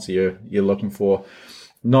chip sponsor you're looking for.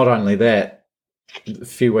 Not only that, a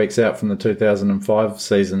few weeks out from the 2005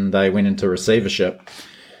 season, they went into receivership.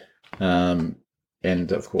 And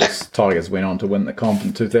of course, Tigers went on to win the comp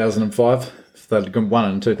in 2005. If they'd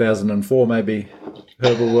won in 2004, maybe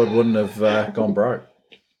Herbal World wouldn't have gone broke.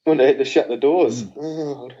 Wouldn't have had to shut the doors.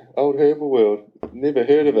 Oh, old Herbal World. Never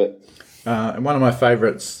heard of it. And one of my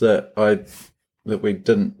favourites that we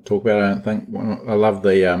didn't talk about, I don't think. I love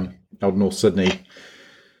the old North Sydney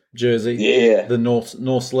jersey. Yeah. The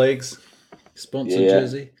North Leagues sponsored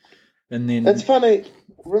jersey. And then it's funny.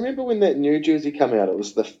 Remember when that new jersey came out? It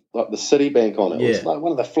was the Citibank on it. It was like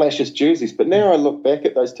one of the flashiest jerseys. But now I look back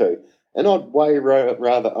at those two, and I'd way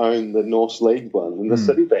rather own the North League one than the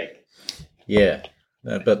Citibank. Yeah.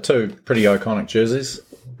 But two pretty iconic jerseys.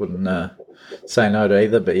 Wouldn't say no to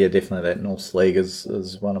either, but yeah, definitely that North League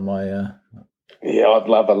is one of my... Yeah, I'd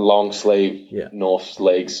love a long sleeve North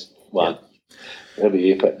Leagues one. Yeah. That'd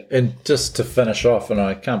be epic. And just to finish off, and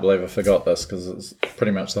I can't believe I forgot this because it's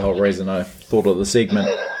pretty much the whole reason I thought of the segment.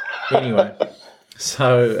 Anyway,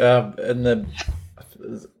 so in the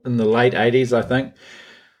late 80s, I think,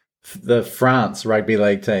 the France rugby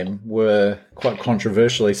league team were quite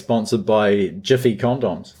controversially sponsored by Jiffy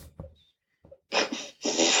condoms.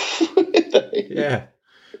 Yeah.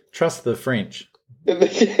 Trust the French. I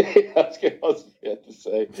was about to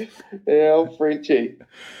say, yeah, old Frenchie.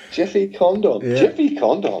 Jiffy condoms. Yeah. Jiffy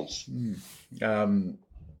condoms.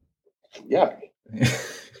 Yuck.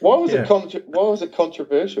 Why was it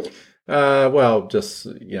controversial? Well, just,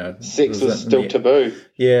 sex was still taboo.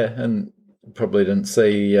 Yeah, and probably didn't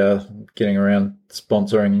see getting around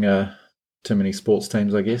sponsoring too many sports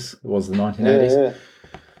teams, I guess. It was the 1980s. Yeah.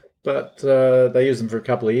 But they used them for a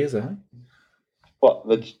couple of years, I think. What,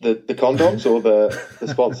 the condoms or the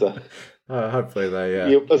sponsor? Hopefully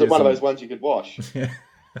they... was it one of those ones you could wash? Yeah.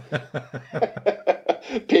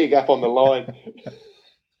 Peg up on the line.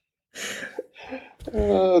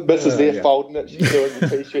 Mrs. there folding it. She's doing the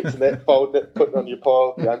T-shirts and that, folding it, putting it on your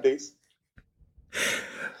pile of the undies.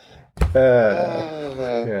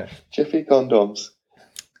 Jiffy condoms.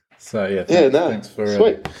 So, yeah,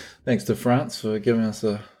 thanks to France for giving us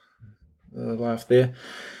a laugh there.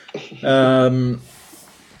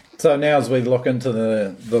 So now as we look into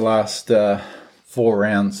the last 4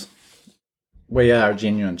 rounds, we are a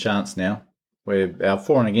genuine chance now. Our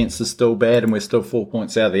for and against is still bad and we're still 4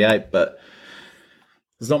 points out of the 8, but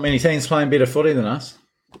there's not many teams playing better footy than us.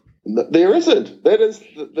 There isn't. That is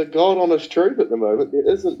the God honest truth at the moment. There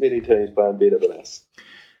isn't many teams playing better than us.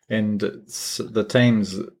 And the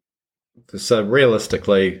teams, so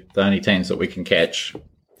realistically, the only teams that we can catch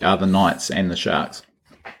are the Knights and the Sharks.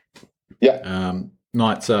 Yeah.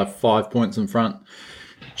 Knights are 5 points in front.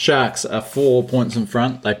 Sharks are 4 points in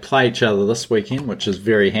front. They play each other this weekend, which is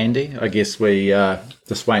very handy. I guess we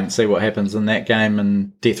just wait and see what happens in that game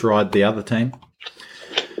and death ride the other team.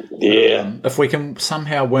 Yeah. If we can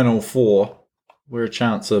somehow win all 4, we're a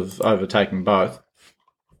chance of overtaking both.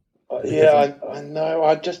 I know.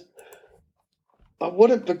 I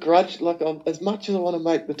wouldn't begrudge, as much as I want to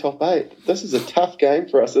make the top 8, this is a tough game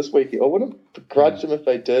for us this weekend. I wouldn't begrudge them if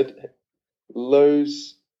they did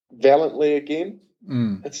lose valiantly again.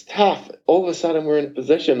 It's tough. All of a sudden, we're in a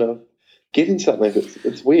position of getting something.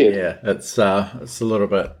 It's weird. Yeah, it's a little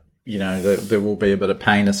bit. There will be a bit of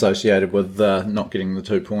pain associated with not getting the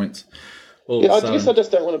 2 points. I guess I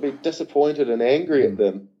just don't want to be disappointed and angry at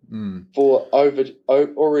them for already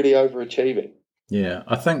overachieving. Yeah,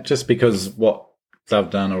 I think just because what they've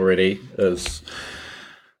done already is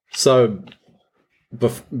so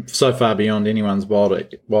far beyond anyone's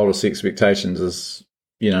wildest expectations is,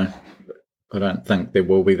 I don't think there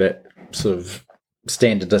will be that sort of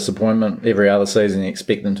standard disappointment every other season. You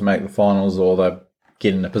expect them to make the finals or they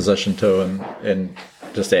get in a position to and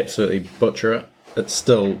just absolutely butcher it. Would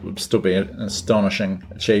still be an astonishing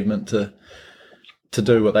achievement to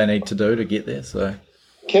do what they need to do to get there. So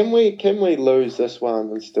can we lose this one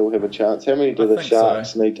and still have a chance? How many do the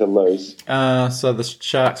Sharks need to lose? So the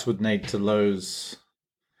Sharks would need to lose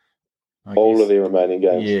all of their remaining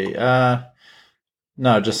games. Yeah.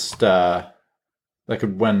 No, just they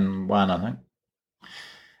could win one, I think.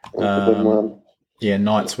 Win one. Yeah,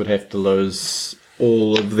 Knights would have to lose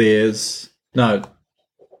all of theirs. No.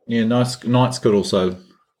 Yeah, Knights could also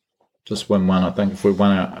just win one, I think, if we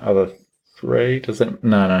won our other three. Does that?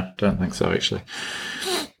 No, don't think so, actually.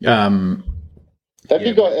 Have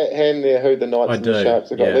you got at hand there who the Knights and the Sharks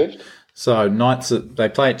have got left? So Knights, they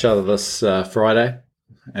play each other this Friday,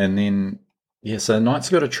 and then so Knights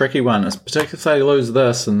got a tricky one. It's particularly if they lose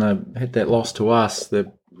this and they had that loss to us.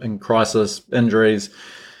 They're in crisis, injuries.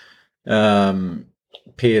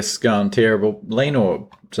 Pearce going terrible. Lenor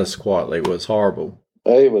just quietly was horrible.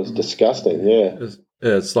 He was disgusting. Yeah,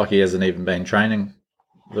 it's like he hasn't even been training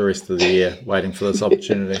the rest of the year, waiting for this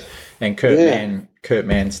opportunity. And Kurt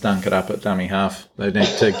Mann stunk it up at dummy half. They need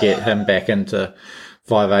to get him back into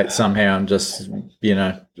 5'8" somehow, and just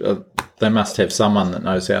they must have someone that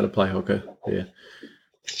knows how to play hooker. Yeah,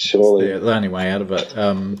 surely it's the only way out of it.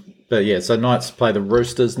 But yeah, so Knights play the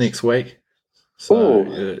Roosters next week. So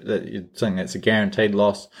you'd think that's a guaranteed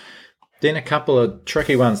loss. Then a couple of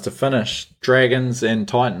tricky ones to finish. Dragons and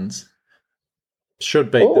Titans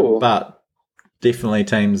should beat them, but definitely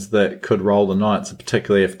teams that could roll the Knights,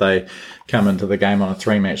 particularly if they come into the game on a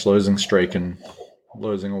 3-match losing streak and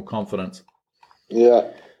losing all confidence.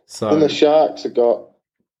 Yeah. So and the Sharks have got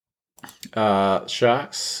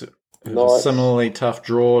Sharks, a similarly tough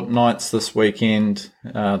draw. Knights this weekend.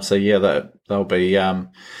 They'll be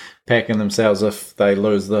packing themselves if they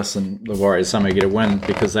lose this and the Warriors somehow get a win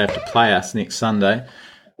because they have to play us next Sunday.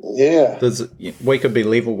 Yeah. We could be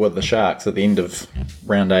level with the Sharks at the end of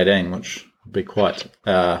round 18, which would be quite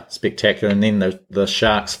spectacular. And then the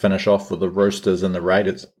Sharks finish off with the Roosters and the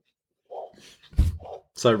Raiders.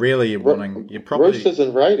 So really you're probably... Roosters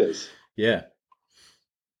and Raiders? Yeah.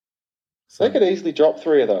 So, they could easily drop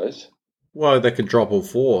 3 of those. Well, they could drop all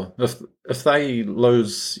 4. If they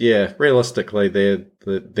lose, realistically, they're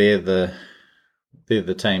the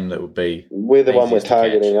team that would be. We're the one we're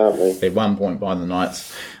targeting, aren't we? They're 1 point behind the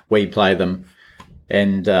Knights. We play them,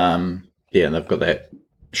 and they've got that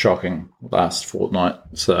shocking last fortnight.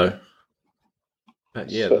 So, but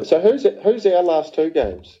yeah. So who's our last 2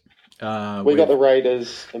 games? We got the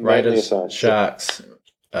Raiders and Sharks.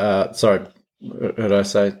 Sorry, what did I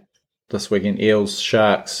say? This weekend, Eels,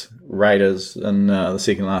 Sharks, Raiders in the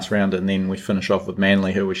second last round, and then we finish off with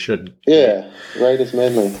Manly, who we should. Yeah, Raiders,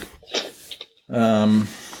 Manly.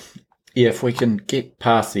 If we can get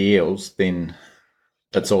past the Eels, then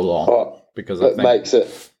it's all on. Because that makes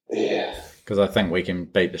it. Yeah. Because I think we can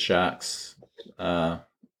beat the Sharks at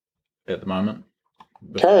the moment.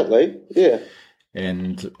 Currently, yeah.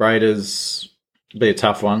 And Raiders be a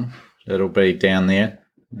tough one. It'll be down there.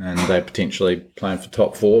 And they're potentially playing for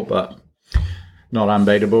top 4, but not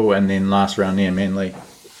unbeatable. And then last round there, Manly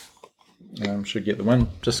should get the win.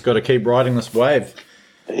 Just got to keep riding this wave.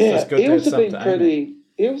 Yeah, Eels have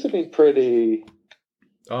been pretty.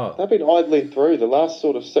 Oh, they've been idling through the last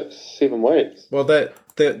sort of 6-7 weeks. Well, that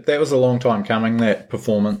was a long time coming. That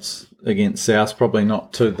performance against South, probably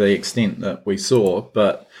not to the extent that we saw,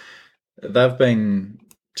 but they've been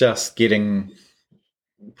just getting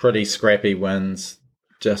pretty scrappy wins.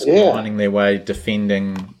 Just finding their way,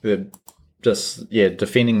 defending their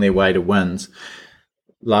way to wins.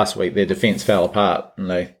 Last week, their defence fell apart and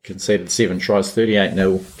they conceded 7 tries,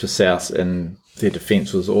 38-0 to South, and their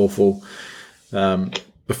defence was awful.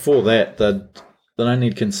 Before that, they'd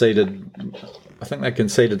only conceded, I think they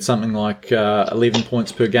conceded something like 11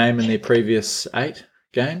 points per game in their previous 8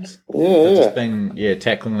 games. They've just been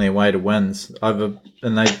tackling their way to wins over,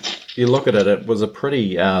 and you look at it, it was a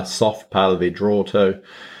pretty soft part of their draw too.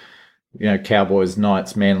 Cowboys,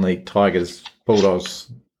 Knights, Manly, Tigers, Bulldogs,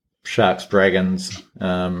 Sharks, Dragons,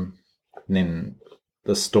 and then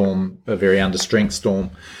the Storm, a very understrength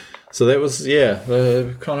Storm. So that was,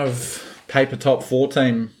 the kind of paper top 4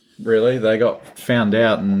 team, really. They got found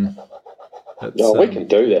out, and we can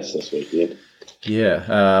do this weekend.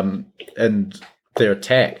 Yeah, and their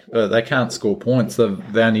attack, they can't score points. The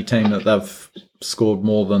only team that they've scored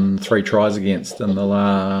more than 3 tries against in the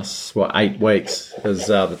last 8 weeks is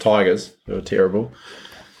the Tigers, who are terrible.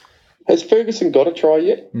 Has Ferguson got a try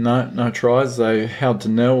yet? No tries. They held to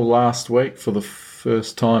 0 last week for the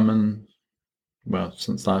first time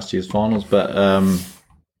since last year's finals. But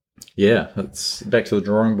it's back to the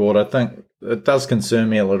drawing board. I think it does concern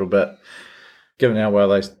me a little bit, given how well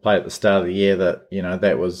they play at the start of the year, that,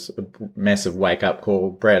 that was a massive wake-up call.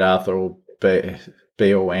 Brad Arthur will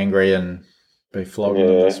be all angry and be flogging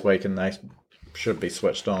them this week, and they should be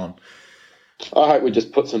switched on. I hope we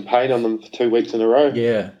just put some pain on them for 2 weeks in a row.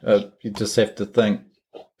 Yeah, you just have to think,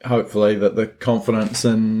 hopefully, that the confidence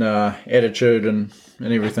and attitude and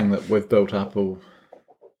everything that we've built up will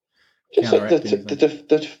counteract the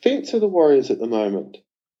defence of the Warriors at the moment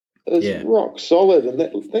is rock solid, and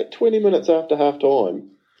that 20 minutes after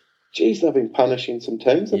half-time, geez, they've been punishing some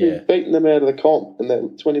teams. They've been beating them out of the comp in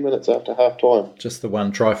that 20 minutes after half-time. Just the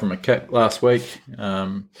one try from a kick last week.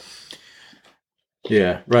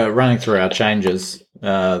 Running through our changes,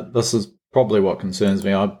 this is probably what concerns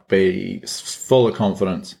me. I'd be full of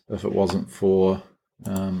confidence if it wasn't for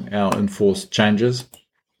our enforced changes.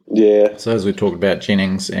 Yeah. So as we talked about,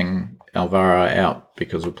 Jennings and Alvaro are out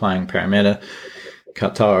because we're playing Parramatta.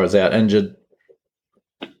 Katoa is out injured.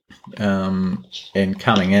 And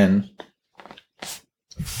coming in,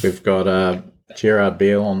 we've got Gerard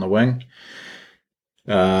Beale on the wing.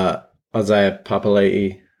 Isaiah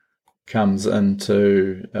Papali'i comes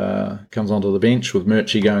onto the bench, with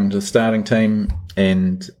Murchie going to the starting team,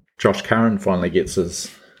 and Josh Curran finally gets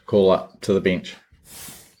his call up to the bench.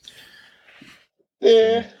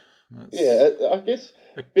 Yeah, I guess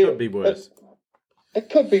it could be worse. It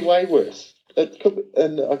could be way worse. It could,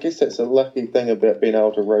 and I guess that's a lucky thing about being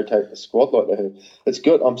able to rotate the squad like they have. It's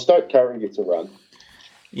good. I'm stoked Curran gets a run.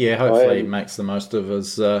 Yeah, hopefully he makes the most of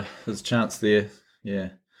his chance there. Yeah.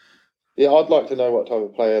 Yeah, I'd like to know what type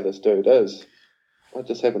of player this dude is. I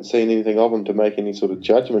just haven't seen anything of him to make any sort of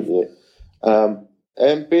judgment yet.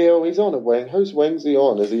 And Beale, he's on a wing. Whose wing's he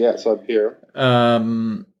on? Is he outside Pierre? I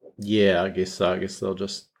guess so. I guess they'll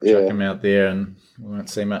just chuck him out there and we won't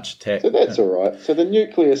see much attack. So that's all right. So the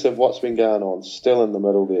nucleus of what's been going on is still in the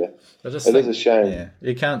middle there. Is a shame. Yeah,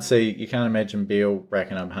 you can't imagine Beale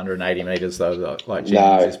racking up 180 metres though, like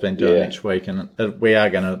Jennings has been doing each week, and we are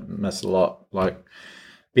going to miss a lot. Like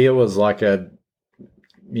Beale was like a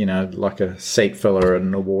seat filler at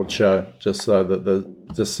an award show, just so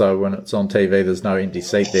when it's on TV, there's no empty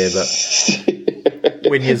seat there. But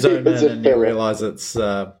when you zoom in and you realise it's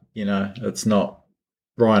it's not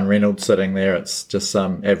Ryan Reynolds sitting there, it's just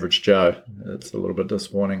some average Joe. It's a little bit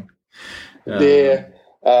disappointing. Perum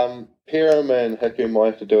and Hiku might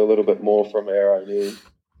have to do a little bit more from our own end.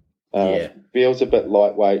 Beale's a bit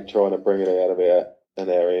lightweight, trying to bring it out of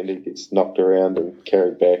our end. He gets knocked around and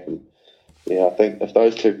carried back, and I think if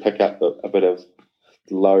those two pick up a bit of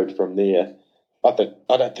load from there, I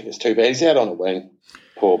don't think it's too bad. He's out on a wing,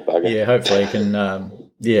 poor bugger. Yeah, hopefully he can.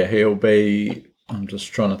 He'll be. I'm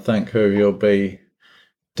just trying to think who he'll be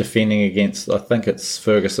defending against. I think it's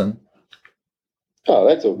Ferguson. Oh,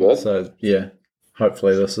 that's all good. So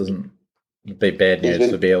hopefully this isn't be bad news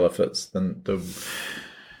for Beale if it's the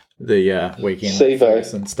weekend.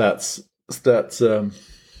 Ferguson starts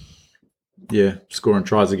scoring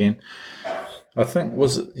tries again. I think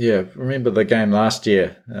remember the game last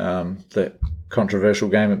year, that controversial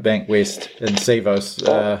game at Bankwest, and Sivos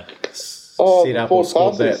set up or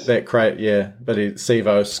scored that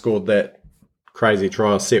Sivos scored that crazy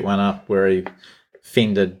try, set one up where he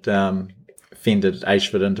fended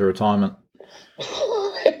Ashford into retirement.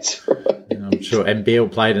 That's right. I'm sure, and Beale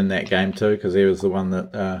played in that game too, because he was the one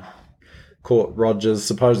that caught Rodgers'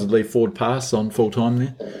 supposedly forward pass on full time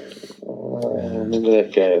there. I remember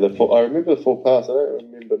that game. I remember the full pass. I don't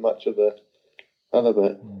remember much of the other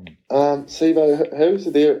bit. Sivo, who's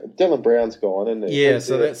there? Dylan Brown's gone, isn't he? Yeah,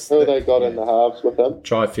 so that's who they got in the halves with him.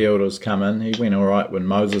 Trifield has come in. He went all right when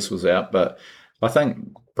Moses was out, but I think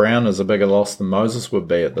Brown is a bigger loss than Moses would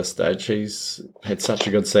be at this stage. He's had such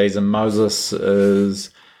a good season. Moses is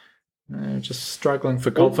just struggling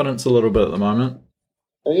for confidence a little bit at the moment.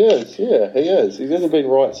 He is, he is. He hasn't been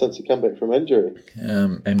right since he come back from injury.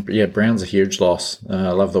 Brown's a huge loss.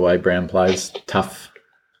 I love the way Brown plays. Tough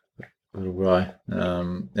little guy.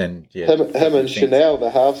 Him and Chanel,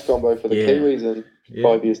 the halves combo for the Kiwis in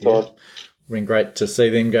 5 years' time. Been great to see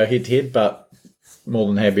them go head-to-head, but more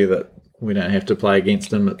than happy that we don't have to play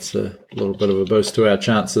against them. It's a little bit of a boost to our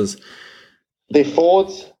chances. Their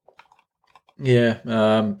forwards?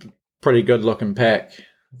 Yeah, pretty good looking pack.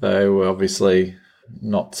 They were obviously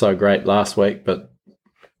not so great last week, but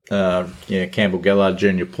Campbell Gillard,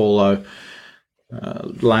 Junior Paulo,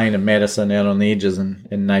 Lane and Madison out on the edges, and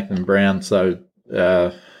Nathan Brown. So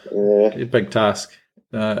a big task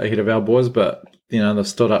ahead of our boys, but they've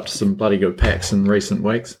stood up to some bloody good packs in recent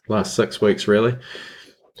weeks, last 6 weeks really.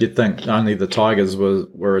 You'd think only the Tigers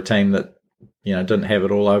were a team that didn't have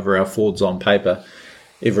it all over our forwards on paper.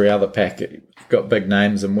 Every other pack got big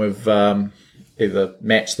names, and we've either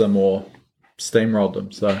matched them or steamrolled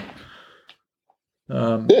them. So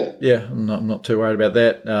I'm not too worried about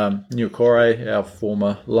that. Nuakore, our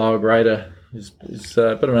former lower grader, is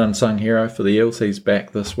a bit of an unsung hero for the Eels. He's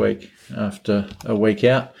back this week after a week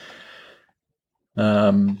out.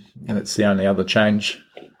 And it's the only other change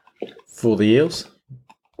for the Eels.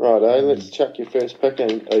 Right, let's chuck your first pick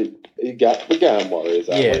in. We're going Warriors,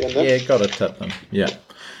 aren't we? Yeah, got to tip them. Yeah.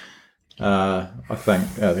 I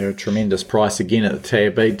think they're a tremendous price again at the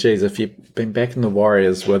TAB. Geez, if you've been backing the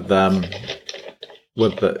Warriors against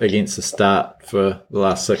the start for the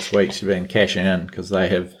last 6 weeks, you've been cashing in because they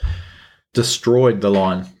have destroyed the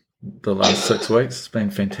line the last 6 weeks. It's been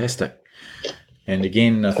fantastic. And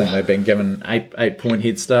again, I think they've been given 8-point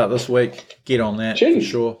head start this week. Get on that for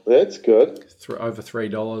sure. That's good. Over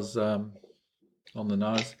 $3 on the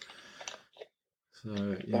nose.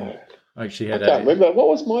 So yeah, I actually had. I can't remember what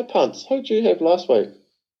was my punts. Who did you have last week?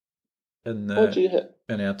 What did you have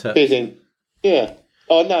in our tips? Betting. Yeah.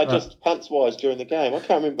 Oh no, just punts wise during the game. I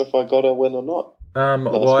can't remember if I got a win or not.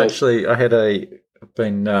 Well, actually, I've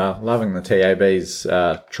been loving the TAB's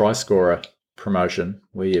try scorer promotion,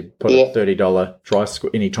 where you put a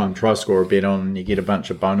 $30 anytime try scorer bet on, and you get a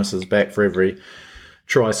bunch of bonuses back for every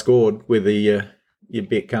try scored, whether your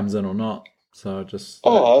bet comes in or not. So just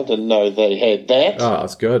I didn't know they had that. Oh,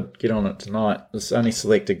 it's good. Get on it tonight. It's only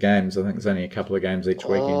selected games. I think there's only a couple of games each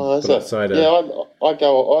weekend. I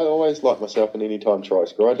always like myself an anytime try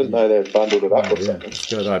score. I didn't know they had bundled it up or something. It's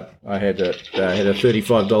good. I had a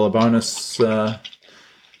 $35 bonus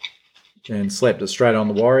and slapped it straight on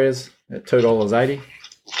the Warriors at $2.80.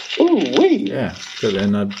 Ooh wee! Yeah, good.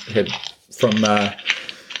 And I had from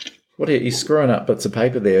what are you screwing up bits of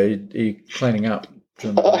paper there? Are you cleaning up?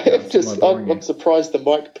 I'm surprised the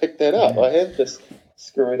mic picked that up. Yeah. I have just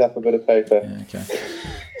screwed up a bit of paper. Yeah, okay.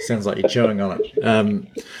 Sounds like you're chewing on it.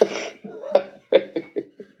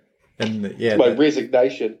 My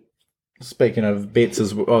resignation. Speaking of bets,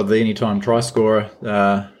 the anytime try scorer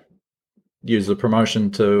used the promotion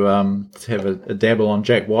to have a dabble on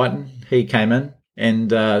Jack Whiten. He came in and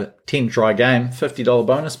 10 try game, $50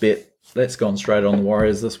 bonus bet. That's gone straight on the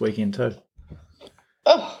Warriors this weekend too.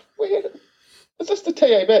 Oh, weird. Is this the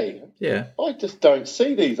TAB? Yeah. I just don't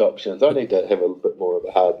see these options. I need to have a bit more of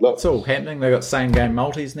a hard look. It's all happening. They've got same game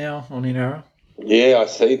multis now on NRL. Yeah, I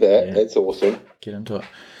see that. Yeah. That's awesome. Get into it.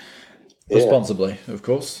 Responsibly, of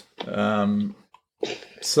course.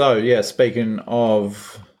 Speaking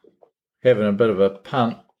of having a bit of a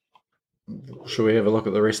punt, should we have a look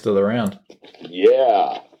at the rest of the round?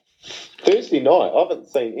 Yeah. Thursday night, I haven't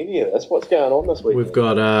seen any of this. What's going on this week? We've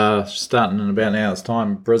got, starting in about an hour's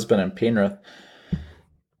time, Brisbane and Penrith.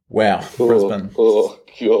 Wow, Brisbane. Oh,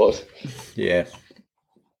 God. Yeah.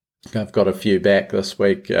 I've got a few back this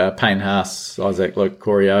week. Payne Haas, Isaac Luke,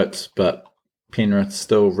 Corey Oates, but Penrith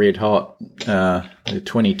still red hot. They're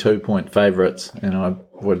 22-point favourites, and I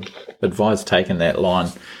would advise taking on that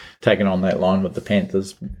line with the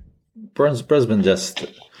Panthers. Brisbane just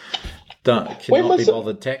cannot be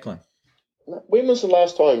bothered tackling. When was the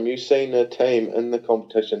last time you seen a team in the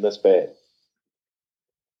competition this bad?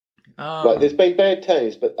 There's been bad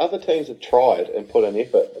teams, but other teams have tried and put in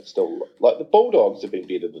effort and still... Like, the Bulldogs have been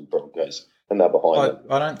better than Broncos, and they're behind them.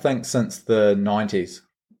 I don't think since the 90s,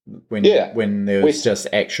 when there was just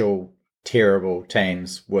actual terrible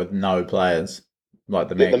teams with no players, like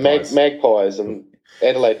the Magpies. The Magpies and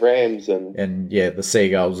Adelaide Rams and the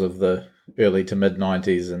Seagulls of the early to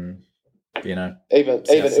mid-90s and... even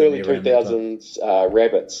early 2000s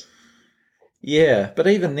Rabbits. Yeah, but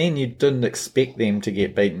even then you didn't expect them to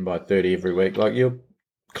get beaten by 30 every week. Like, you're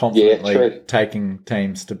confidently taking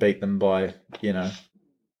teams to beat them by,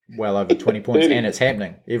 well over 20 points, and it's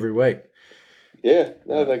happening every week. Yeah,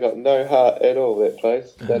 no, they got no heart at all, that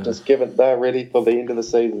place. They're ready for the end of the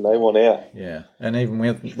season. They want out. Yeah, and even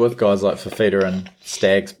with guys like Fafita and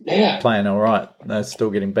Stags playing all right, they're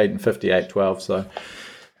still getting beaten 58-12, so...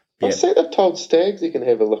 I see they've told Stags he can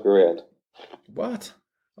have a look around. What?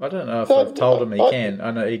 I don't know if they've told him he can.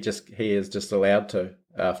 I know he is just allowed to.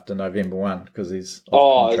 after November 1 because he's Oh,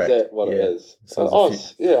 off is contract. that what it is? So I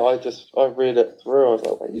read it through. I was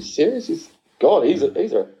like, are you serious? He's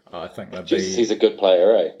I think that'd he's a good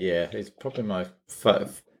player, eh? Yeah, he's probably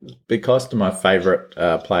be close to my favourite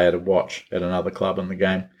player to watch at another club in the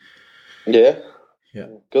game. Yeah. Yeah.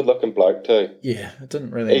 Good looking bloke too. Yeah, it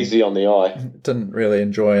didn't really easy on the eye. Didn't really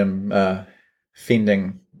enjoy him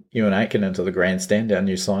fending Ewan Aiken into the grandstand, our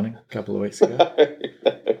new signing a couple of weeks ago.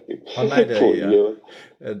 I made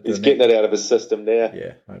he's getting it out of his system now.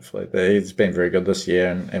 Yeah, hopefully. He's been very good this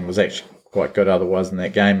year and was actually quite good otherwise in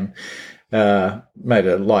that game. Made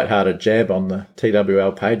a light-hearted jab on the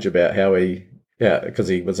TWL page about how because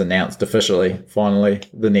he was announced officially, finally,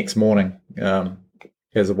 the next morning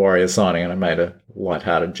as a Warriors signing, and I made a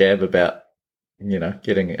light-hearted jab about,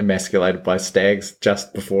 getting emasculated by Stags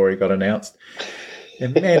just before he got announced.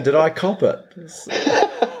 And man, did I cop it. It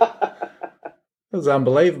was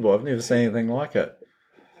unbelievable. I've never seen anything like it.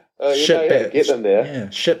 Get them there. Yeah,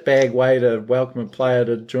 shitbag way to welcome a player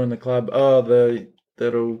to join the club. Oh,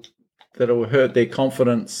 that'll hurt their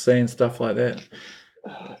confidence, seeing stuff like that.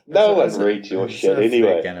 No one reads your shit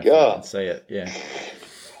anyway. God, see it. Yeah.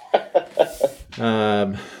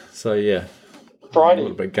 So yeah, Friday. A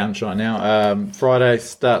little bit gunshot now. Friday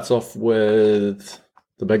starts off with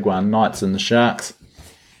the big one: Knights and the Sharks.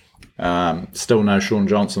 Still no Sean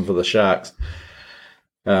Johnson for the Sharks.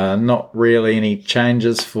 Not really any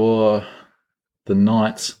changes for the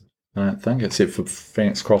Knights, I don't think, except for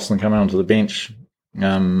Phoenix Crossland coming onto the bench.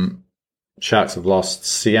 Sharks have lost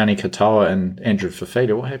Sione Katoa and Andrew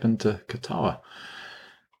Fafita. What happened to Katoa?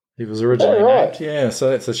 He was originally named. Yeah, so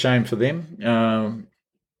that's a shame for them.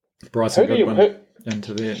 Bryson Goodwin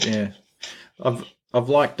into that. Yeah, I've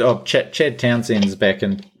liked Chad Townsend's back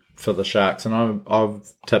in for the Sharks, and I've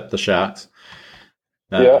tipped the Sharks.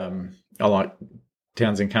 I like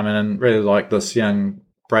Townsend coming in. Really like this young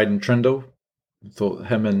Braden Trindle. Thought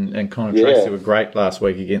him and Connor Tracy were great last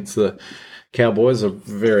week against the Cowboys. A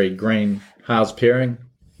very green halves pairing.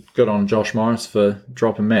 Good on Josh Morris for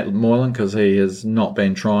dropping Matt Moylan because he has not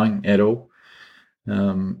been trying at all. He's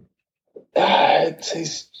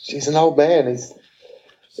an old man.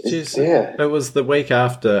 It was the week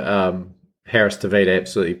after Harris Tavita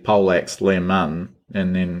absolutely poleaxed Liam Martin,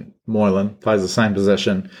 and then Moylan plays the same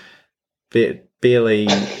position. Barely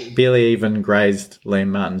even grazed Liam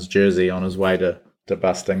Martin's jersey on his way to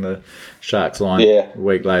busting the Sharks line. Yeah. A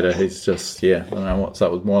week later, he's just, I don't know what's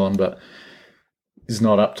up with Moylan, but he's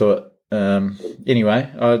not up to it. Anyway,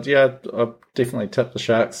 I definitely tipped the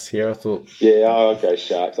Sharks here. I thought... Yeah, I'll go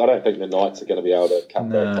Sharks. I don't think the Knights are going to be able to cut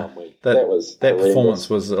that 1 week. That performance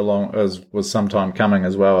was some time coming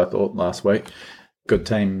as well, I thought, last week. Good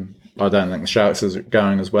team. I don't think the Sharks is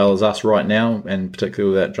going as well as us right now, and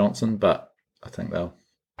particularly without Johnson, but I think they'll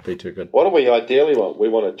be too good. What do we ideally want? We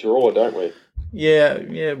want a draw, don't we? Yeah,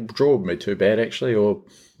 draw wouldn't be too bad, actually, or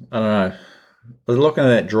I don't know. I was looking at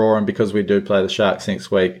that draw, and because we do play the Sharks next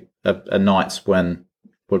week, a Knights win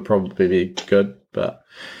would probably be good, but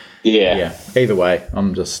yeah. Either way,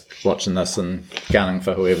 I'm just watching this and gunning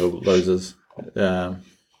for whoever loses. Second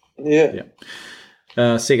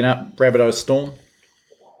up, Rabbitohs Storm.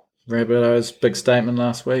 Rabbitohs, big statement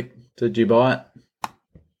last week. Did you buy it?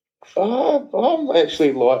 I'm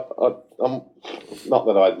actually I'm not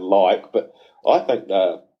that I like, but I think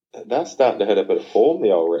they're starting to hit a bit of form,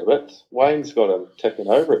 the old Rabbits. Wayne's got them ticking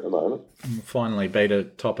over at the moment. Finally beat a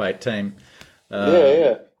top 8 team.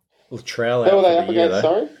 Who Latrell out are they for up the year, against, though.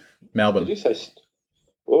 sorry? Melbourne. Did you say...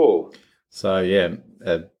 Oh. So,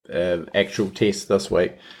 actual test this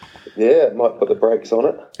week. Yeah, it might put the brakes on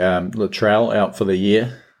it. Latrell out for the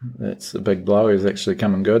year. That's a big blow. He's actually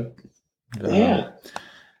coming good.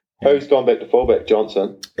 Who's gone back to fullback?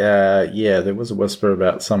 Johnson? There was a whisper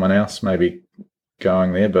about someone else maybe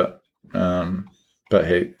going there, but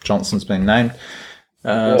Johnson's been named.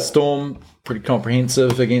 Storm, pretty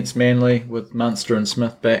comprehensive against Manly with Munster and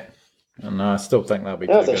Smith back. And I still think they'll be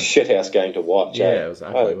That was a shithouse game to watch. Yeah, it was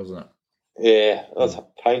ugly, wasn't it? Yeah, that was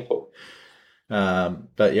painful.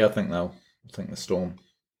 But yeah, I think the Storm.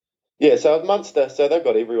 Yeah, so Munster, they've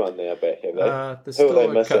got everyone now back, have they? Who are they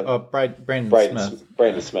missing?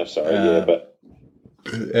 Brandon Smith, sorry, but...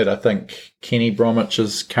 And I think Kenny Bromwich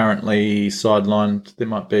is currently sidelined. There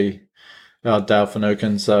might be Dale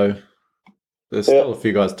Finucane, so there's still a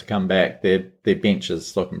few guys to come back. Their bench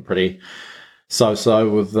is looking pretty so-so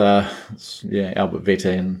with Albert Vete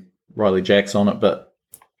and Riley Jacks on it, but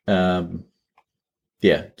they're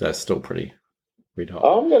still pretty red hot.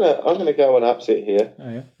 I'm gonna go an upset here. Oh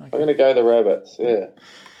yeah, okay. I'm gonna go the Rabbits. Yeah,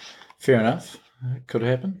 fair enough. Could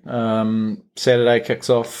happen. Saturday kicks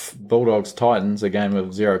off Bulldogs Titans, a game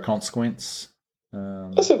of zero consequence.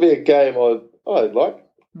 This would be a game I'd like.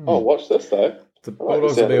 I'll watch this, though. The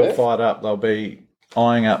Bulldogs will be all fired up. They'll be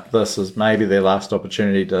eyeing up this as maybe their last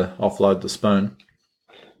opportunity to offload the spoon.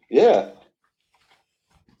 Yeah.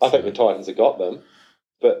 I think the Titans have got them,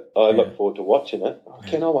 but I look forward to watching it.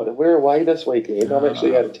 We're away this weekend. I'm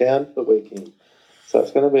actually out of town for the weekend. So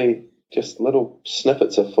it's going to be just little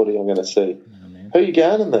snippets of footy I'm going to see. Who are you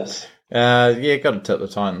going in this? Got to tip the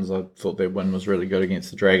Titans. I thought their win was really good against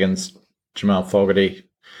the Dragons. Jamal Fogarty,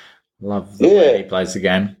 love the way he plays the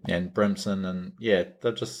game, and Brimson, and they've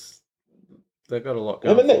got a lot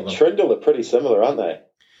going for them. Him and that Trindle are pretty similar, aren't they?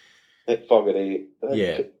 That Fogarty,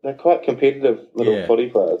 they're quite competitive little footy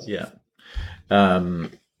players. Yeah, and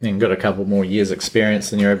got a couple more years' experience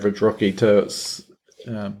than your average rookie too. It's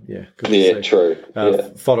good true.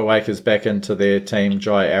 Fodawaker's back into their team.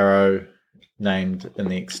 Jai Arrow named in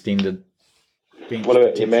the extended bench. What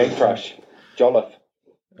about your man crush, Jolliffe?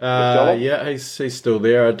 He's still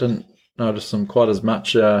there. I didn't notice him quite as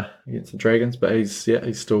much against the Dragons, but he's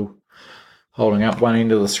still holding up one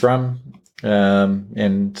end of the scrum.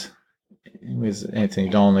 And where's Anthony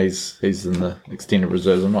Don? He's in the extended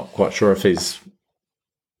reserves. I'm not quite sure if he's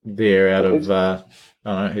there out of. I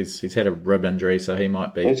don't know. He's had a rib injury, so he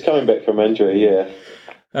might be. He's coming back from injury. Yeah.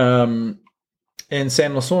 And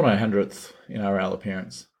Sam Lasorno, 100th NRL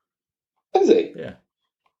appearance. Is he? Yeah.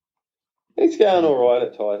 He's going all right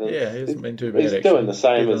at Titans. Yeah, he hasn't been too bad. He's doing the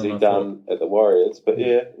same as he done at the Warriors, but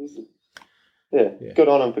he's good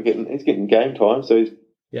on him for getting game time, so he's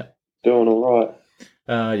doing all right.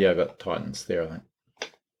 I've got Titans there, I think.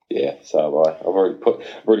 Yeah, so have I. I've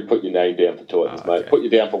already put your name down for Titans, mate. Put you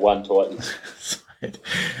down for one Titans.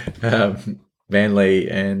 Manly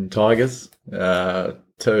and Tigers,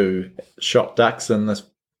 two shot ducks in this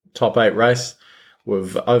top 8 race.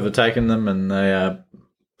 We've overtaken them, and they are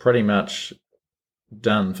pretty much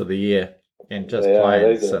done for the year and just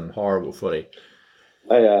playing some horrible footy.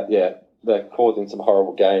 They're causing some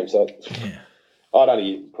horrible games. I'd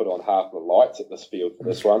only put on half the lights at this field for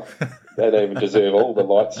this one. They don't even deserve all the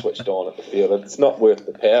lights switched on at the field. It's not worth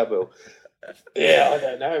the power bill. I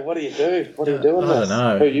don't know. What do you do? What are you doing? I don't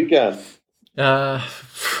know. Who are you going? I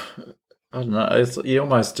don't know. You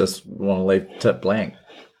almost just want to leave tip blank.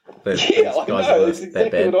 That's exactly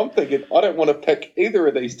what I'm thinking. I don't want to pick either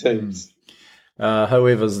of these teams.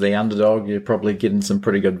 Whoever's the underdog, you're probably getting some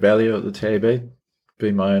pretty good value at the TAB.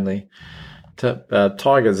 Be my only tip.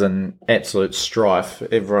 Tigers in absolute strife,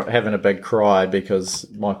 having a big cry because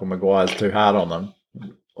Michael Maguire's too hard on them.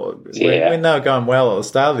 When they were going well at the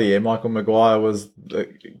start of the year, Michael Maguire was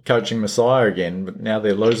coaching Messiah again, but now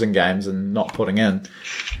they're losing games and not putting in.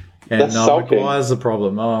 And Maguire's the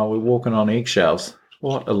problem. We're walking on eggshells.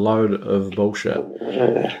 What a load of bullshit.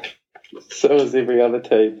 So is every other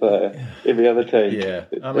team player. Every other team. Yeah.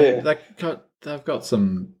 I mean, they've got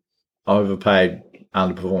some overpaid,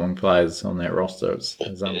 underperforming players on that roster. It's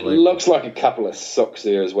unbelievable. It looks like a couple of sooks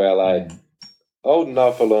there as well, eh? Old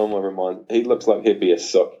Nofaluma, he looks like he'd be a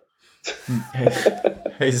sook.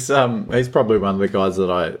 He's probably one of the guys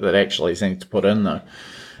that actually seems to put in, though.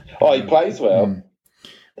 Oh, he plays well.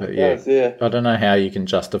 But I don't know how you can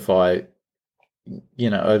justify...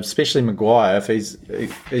 especially Maguire, if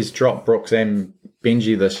he's dropped Brooks and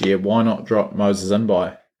Benji this year, why not drop Moses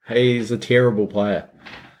Inby? He's a terrible player.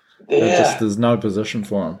 There's no position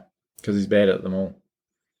for him because he's bad at them all.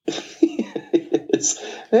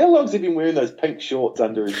 How long's he been wearing those pink shorts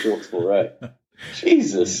under his shorts for, eh?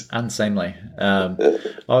 Jesus. Unseemly. I'm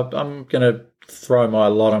going to throw my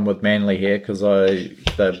lot in with Manly here because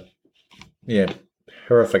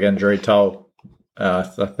horrific injury toll. I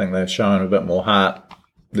think they're showing a bit more heart.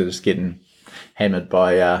 They're just getting hammered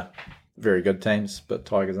by very good teams, but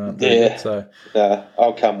Tigers aren't very good. So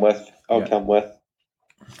I'll come with. Come with.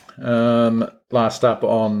 Last up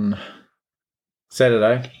on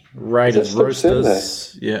Saturday, Raiders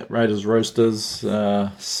Roosters. Yeah, Raiders Roosters.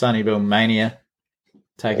 Sunnyville Mania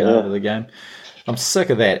taking over the game. I'm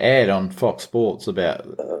sick of that ad on Fox Sports about.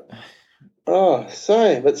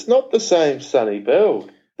 Same. It's not the same Sunnyville.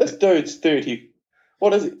 This dude's 30.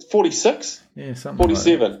 What is it? 46? Yeah, something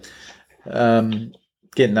 47. Like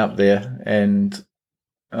getting up there, and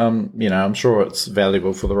I'm sure it's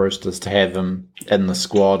valuable for the Roosters to have him in the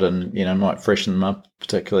squad, and might freshen them up.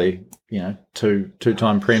 Particularly,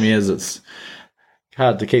 two-time premiers. It's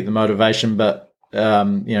hard to keep the motivation, but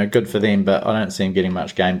good for them. But I don't see him getting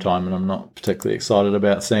much game time, and I'm not particularly excited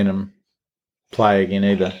about seeing him play again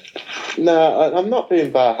either. No, I'm not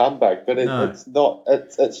being bar humbug, but it's not.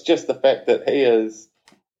 It's just the fact that he is.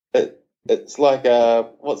 It's like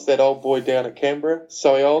what's that old boy down at Canberra?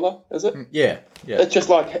 Soiola, is it? Yeah. It's just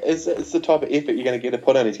like it's the type of effort you're going to get to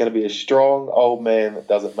put in. He's going to be a strong old man that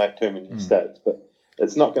doesn't make too many mistakes, but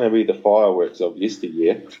it's not going to be the fireworks of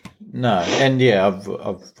yesteryear. No, and yeah, I've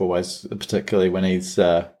always, particularly when he's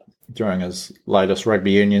during his latest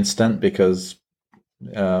rugby union stint, because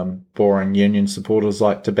boring union supporters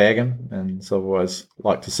like to bag him, and so I've always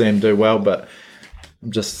liked to see him do well, but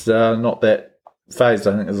I'm just not that phased.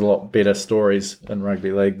 I think there's a lot better stories in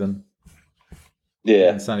rugby league than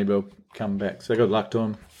Sonny Bill coming back. So good luck to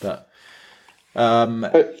him. But I'm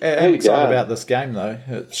excited about this game, though.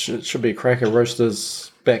 It should be a cracker.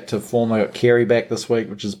 Roosters back to form. They got Carey back this week,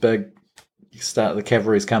 which is big. The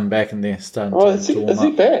cavalry's come back and they're starting to warm up. Is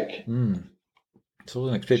he back? So I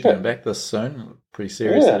wasn't expecting him back this soon. Pretty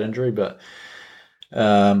serious, that injury. But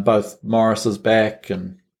both Morris is back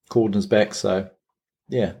and Corden's back, so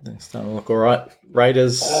yeah, they're starting to look all right.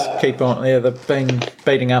 Raiders keep on. Yeah, they've been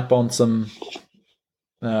beating up on some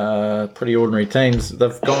pretty ordinary teams.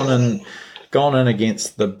 They've gone in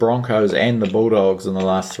against the Broncos and the Bulldogs in the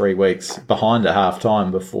last 3 weeks, behind at half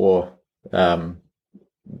time before blitzing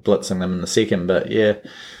them in the second. But yeah,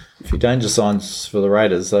 a few danger signs for the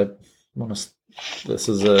Raiders. They want to. This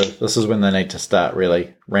is when they need to start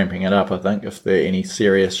really ramping it up, I think, if they're any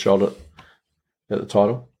serious shot at the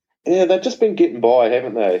title. Yeah, they've just been getting by,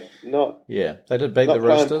 haven't they? They did beat the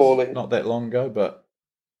Roosters not that long ago, but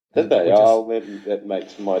did they? That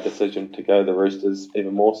makes my decision to go the Roosters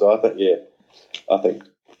even more so. I think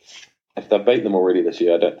if they beat them already this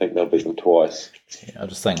year, I don't think they'll beat them twice. Yeah, I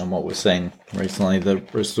just think on what we've seen recently, the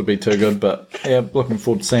Roosters will be too good. But yeah, looking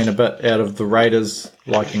forward to seeing a bit out of the Raiders,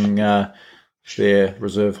 liking their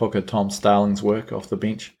reserve hooker Tom Starling's work off the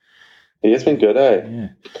bench. He has been good, eh?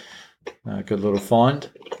 Yeah, good little find.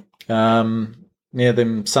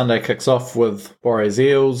 Then Sunday kicks off with Warriors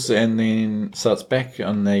Eels, and then so it's back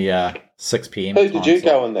on the 6 p.m. Who did you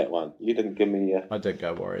go in that one? You didn't give me. I did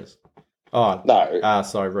go Warriors. Oh no!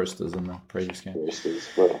 Sorry, Roosters in the previous game. Roosters,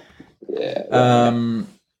 well, yeah. And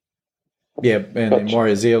then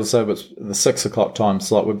Warriors Eels. So it's the 6 o'clock time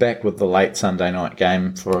slot. We're back with the late Sunday night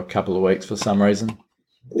game for a couple of weeks for some reason.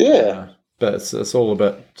 Yeah, but it's all a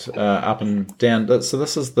bit up and down. So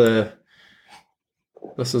this is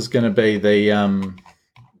going to be the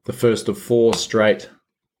first of 4 straight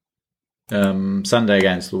Sunday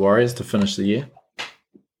games for the Warriors to finish the year.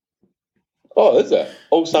 Oh, is it?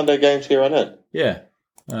 All Sunday games here on in? Yeah.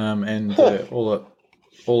 And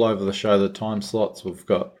all over the show, the time slots, we've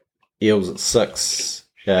got Eels at 6,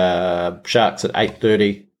 Sharks at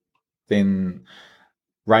 8:30, then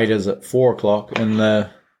Raiders at 4 o'clock, and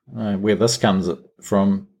where this comes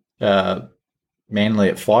from, Manly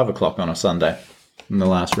at 5 o'clock on a Sunday in the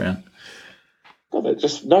last round. Oh, there's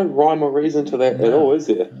just no rhyme or reason to that at all, is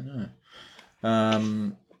there? I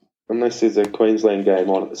know. Unless there's a Queensland game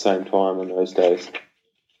on at the same time in those days.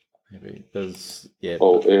 Maybe there's,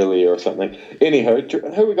 or earlier or something.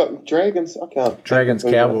 Anywho, who we got? Dragons? I can't. Dragons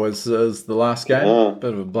Cowboys is the last game.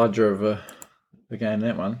 Bit of a bludger of a game,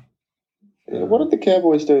 that one. Yeah, what did the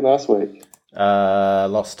Cowboys do last week?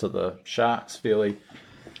 Lost to the Sharks fairly.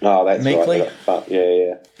 Oh, that's meekly. Right.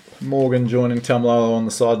 Yeah. Morgan joining Tamalolo on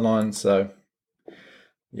the sideline, so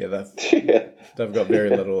they've got very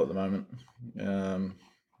little at the moment.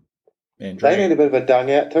 They need a bit of a dung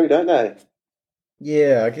out too, don't they?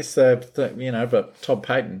 Yeah, I guess but Todd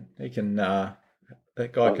Payton, he can. That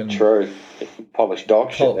guy can. True. Polish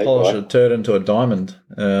dog shit. Polish a turd into a diamond.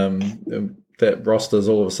 That roster's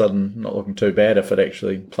all of a sudden not looking too bad if it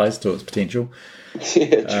actually plays to its potential.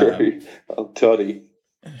 Yeah, true. Toddy.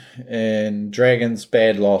 And Dragons,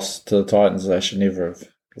 bad loss to the Titans. They should never have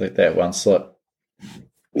let that one slip.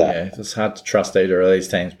 No. Yeah, it's hard to trust either of these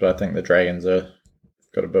teams, but I think the Dragons are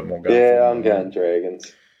got a bit more going. Yeah, I'm going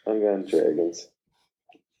Dragons.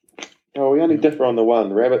 Oh, we only differ on the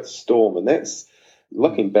one, Rabbits Storm, and that's,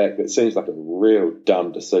 looking back, that seems like a real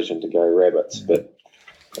dumb decision to go Rabbits, but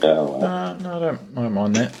no, I don't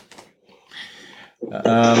mind that.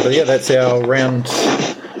 But yeah, that's our round.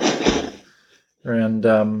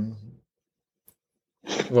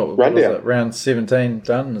 What was it? Round 17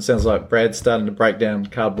 done. It sounds like Brad's starting to break down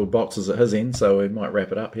cardboard boxes at his end, so we might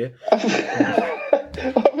wrap it up here. I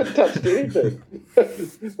haven't touched anything. I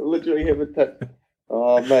literally haven't touched.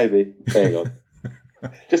 Oh, maybe. Hang on.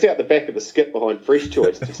 Just out the back of the skip behind Fresh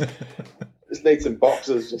Choice. Just need some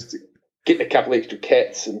boxes just to get a couple extra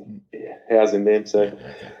cats and housing them. So,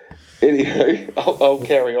 anyway, I'll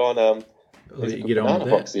carry on. There's a banana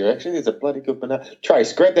box there, actually. There's a bloody good banana.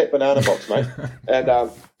 Trace, grab that banana box, mate.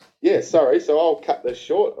 And, sorry. So I'll cut this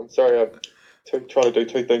short. I'm sorry trying to do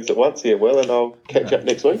two things at once here, Will, and I'll catch up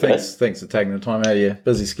next week. Thanks for taking the time out of your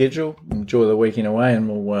busy schedule. Enjoy the weekend away,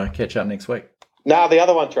 and we'll catch up next week. No, the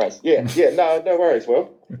other one, Trace. Yeah, no worries, Will.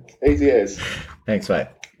 Easy as. Thanks, mate.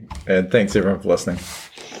 And thanks, everyone, for listening.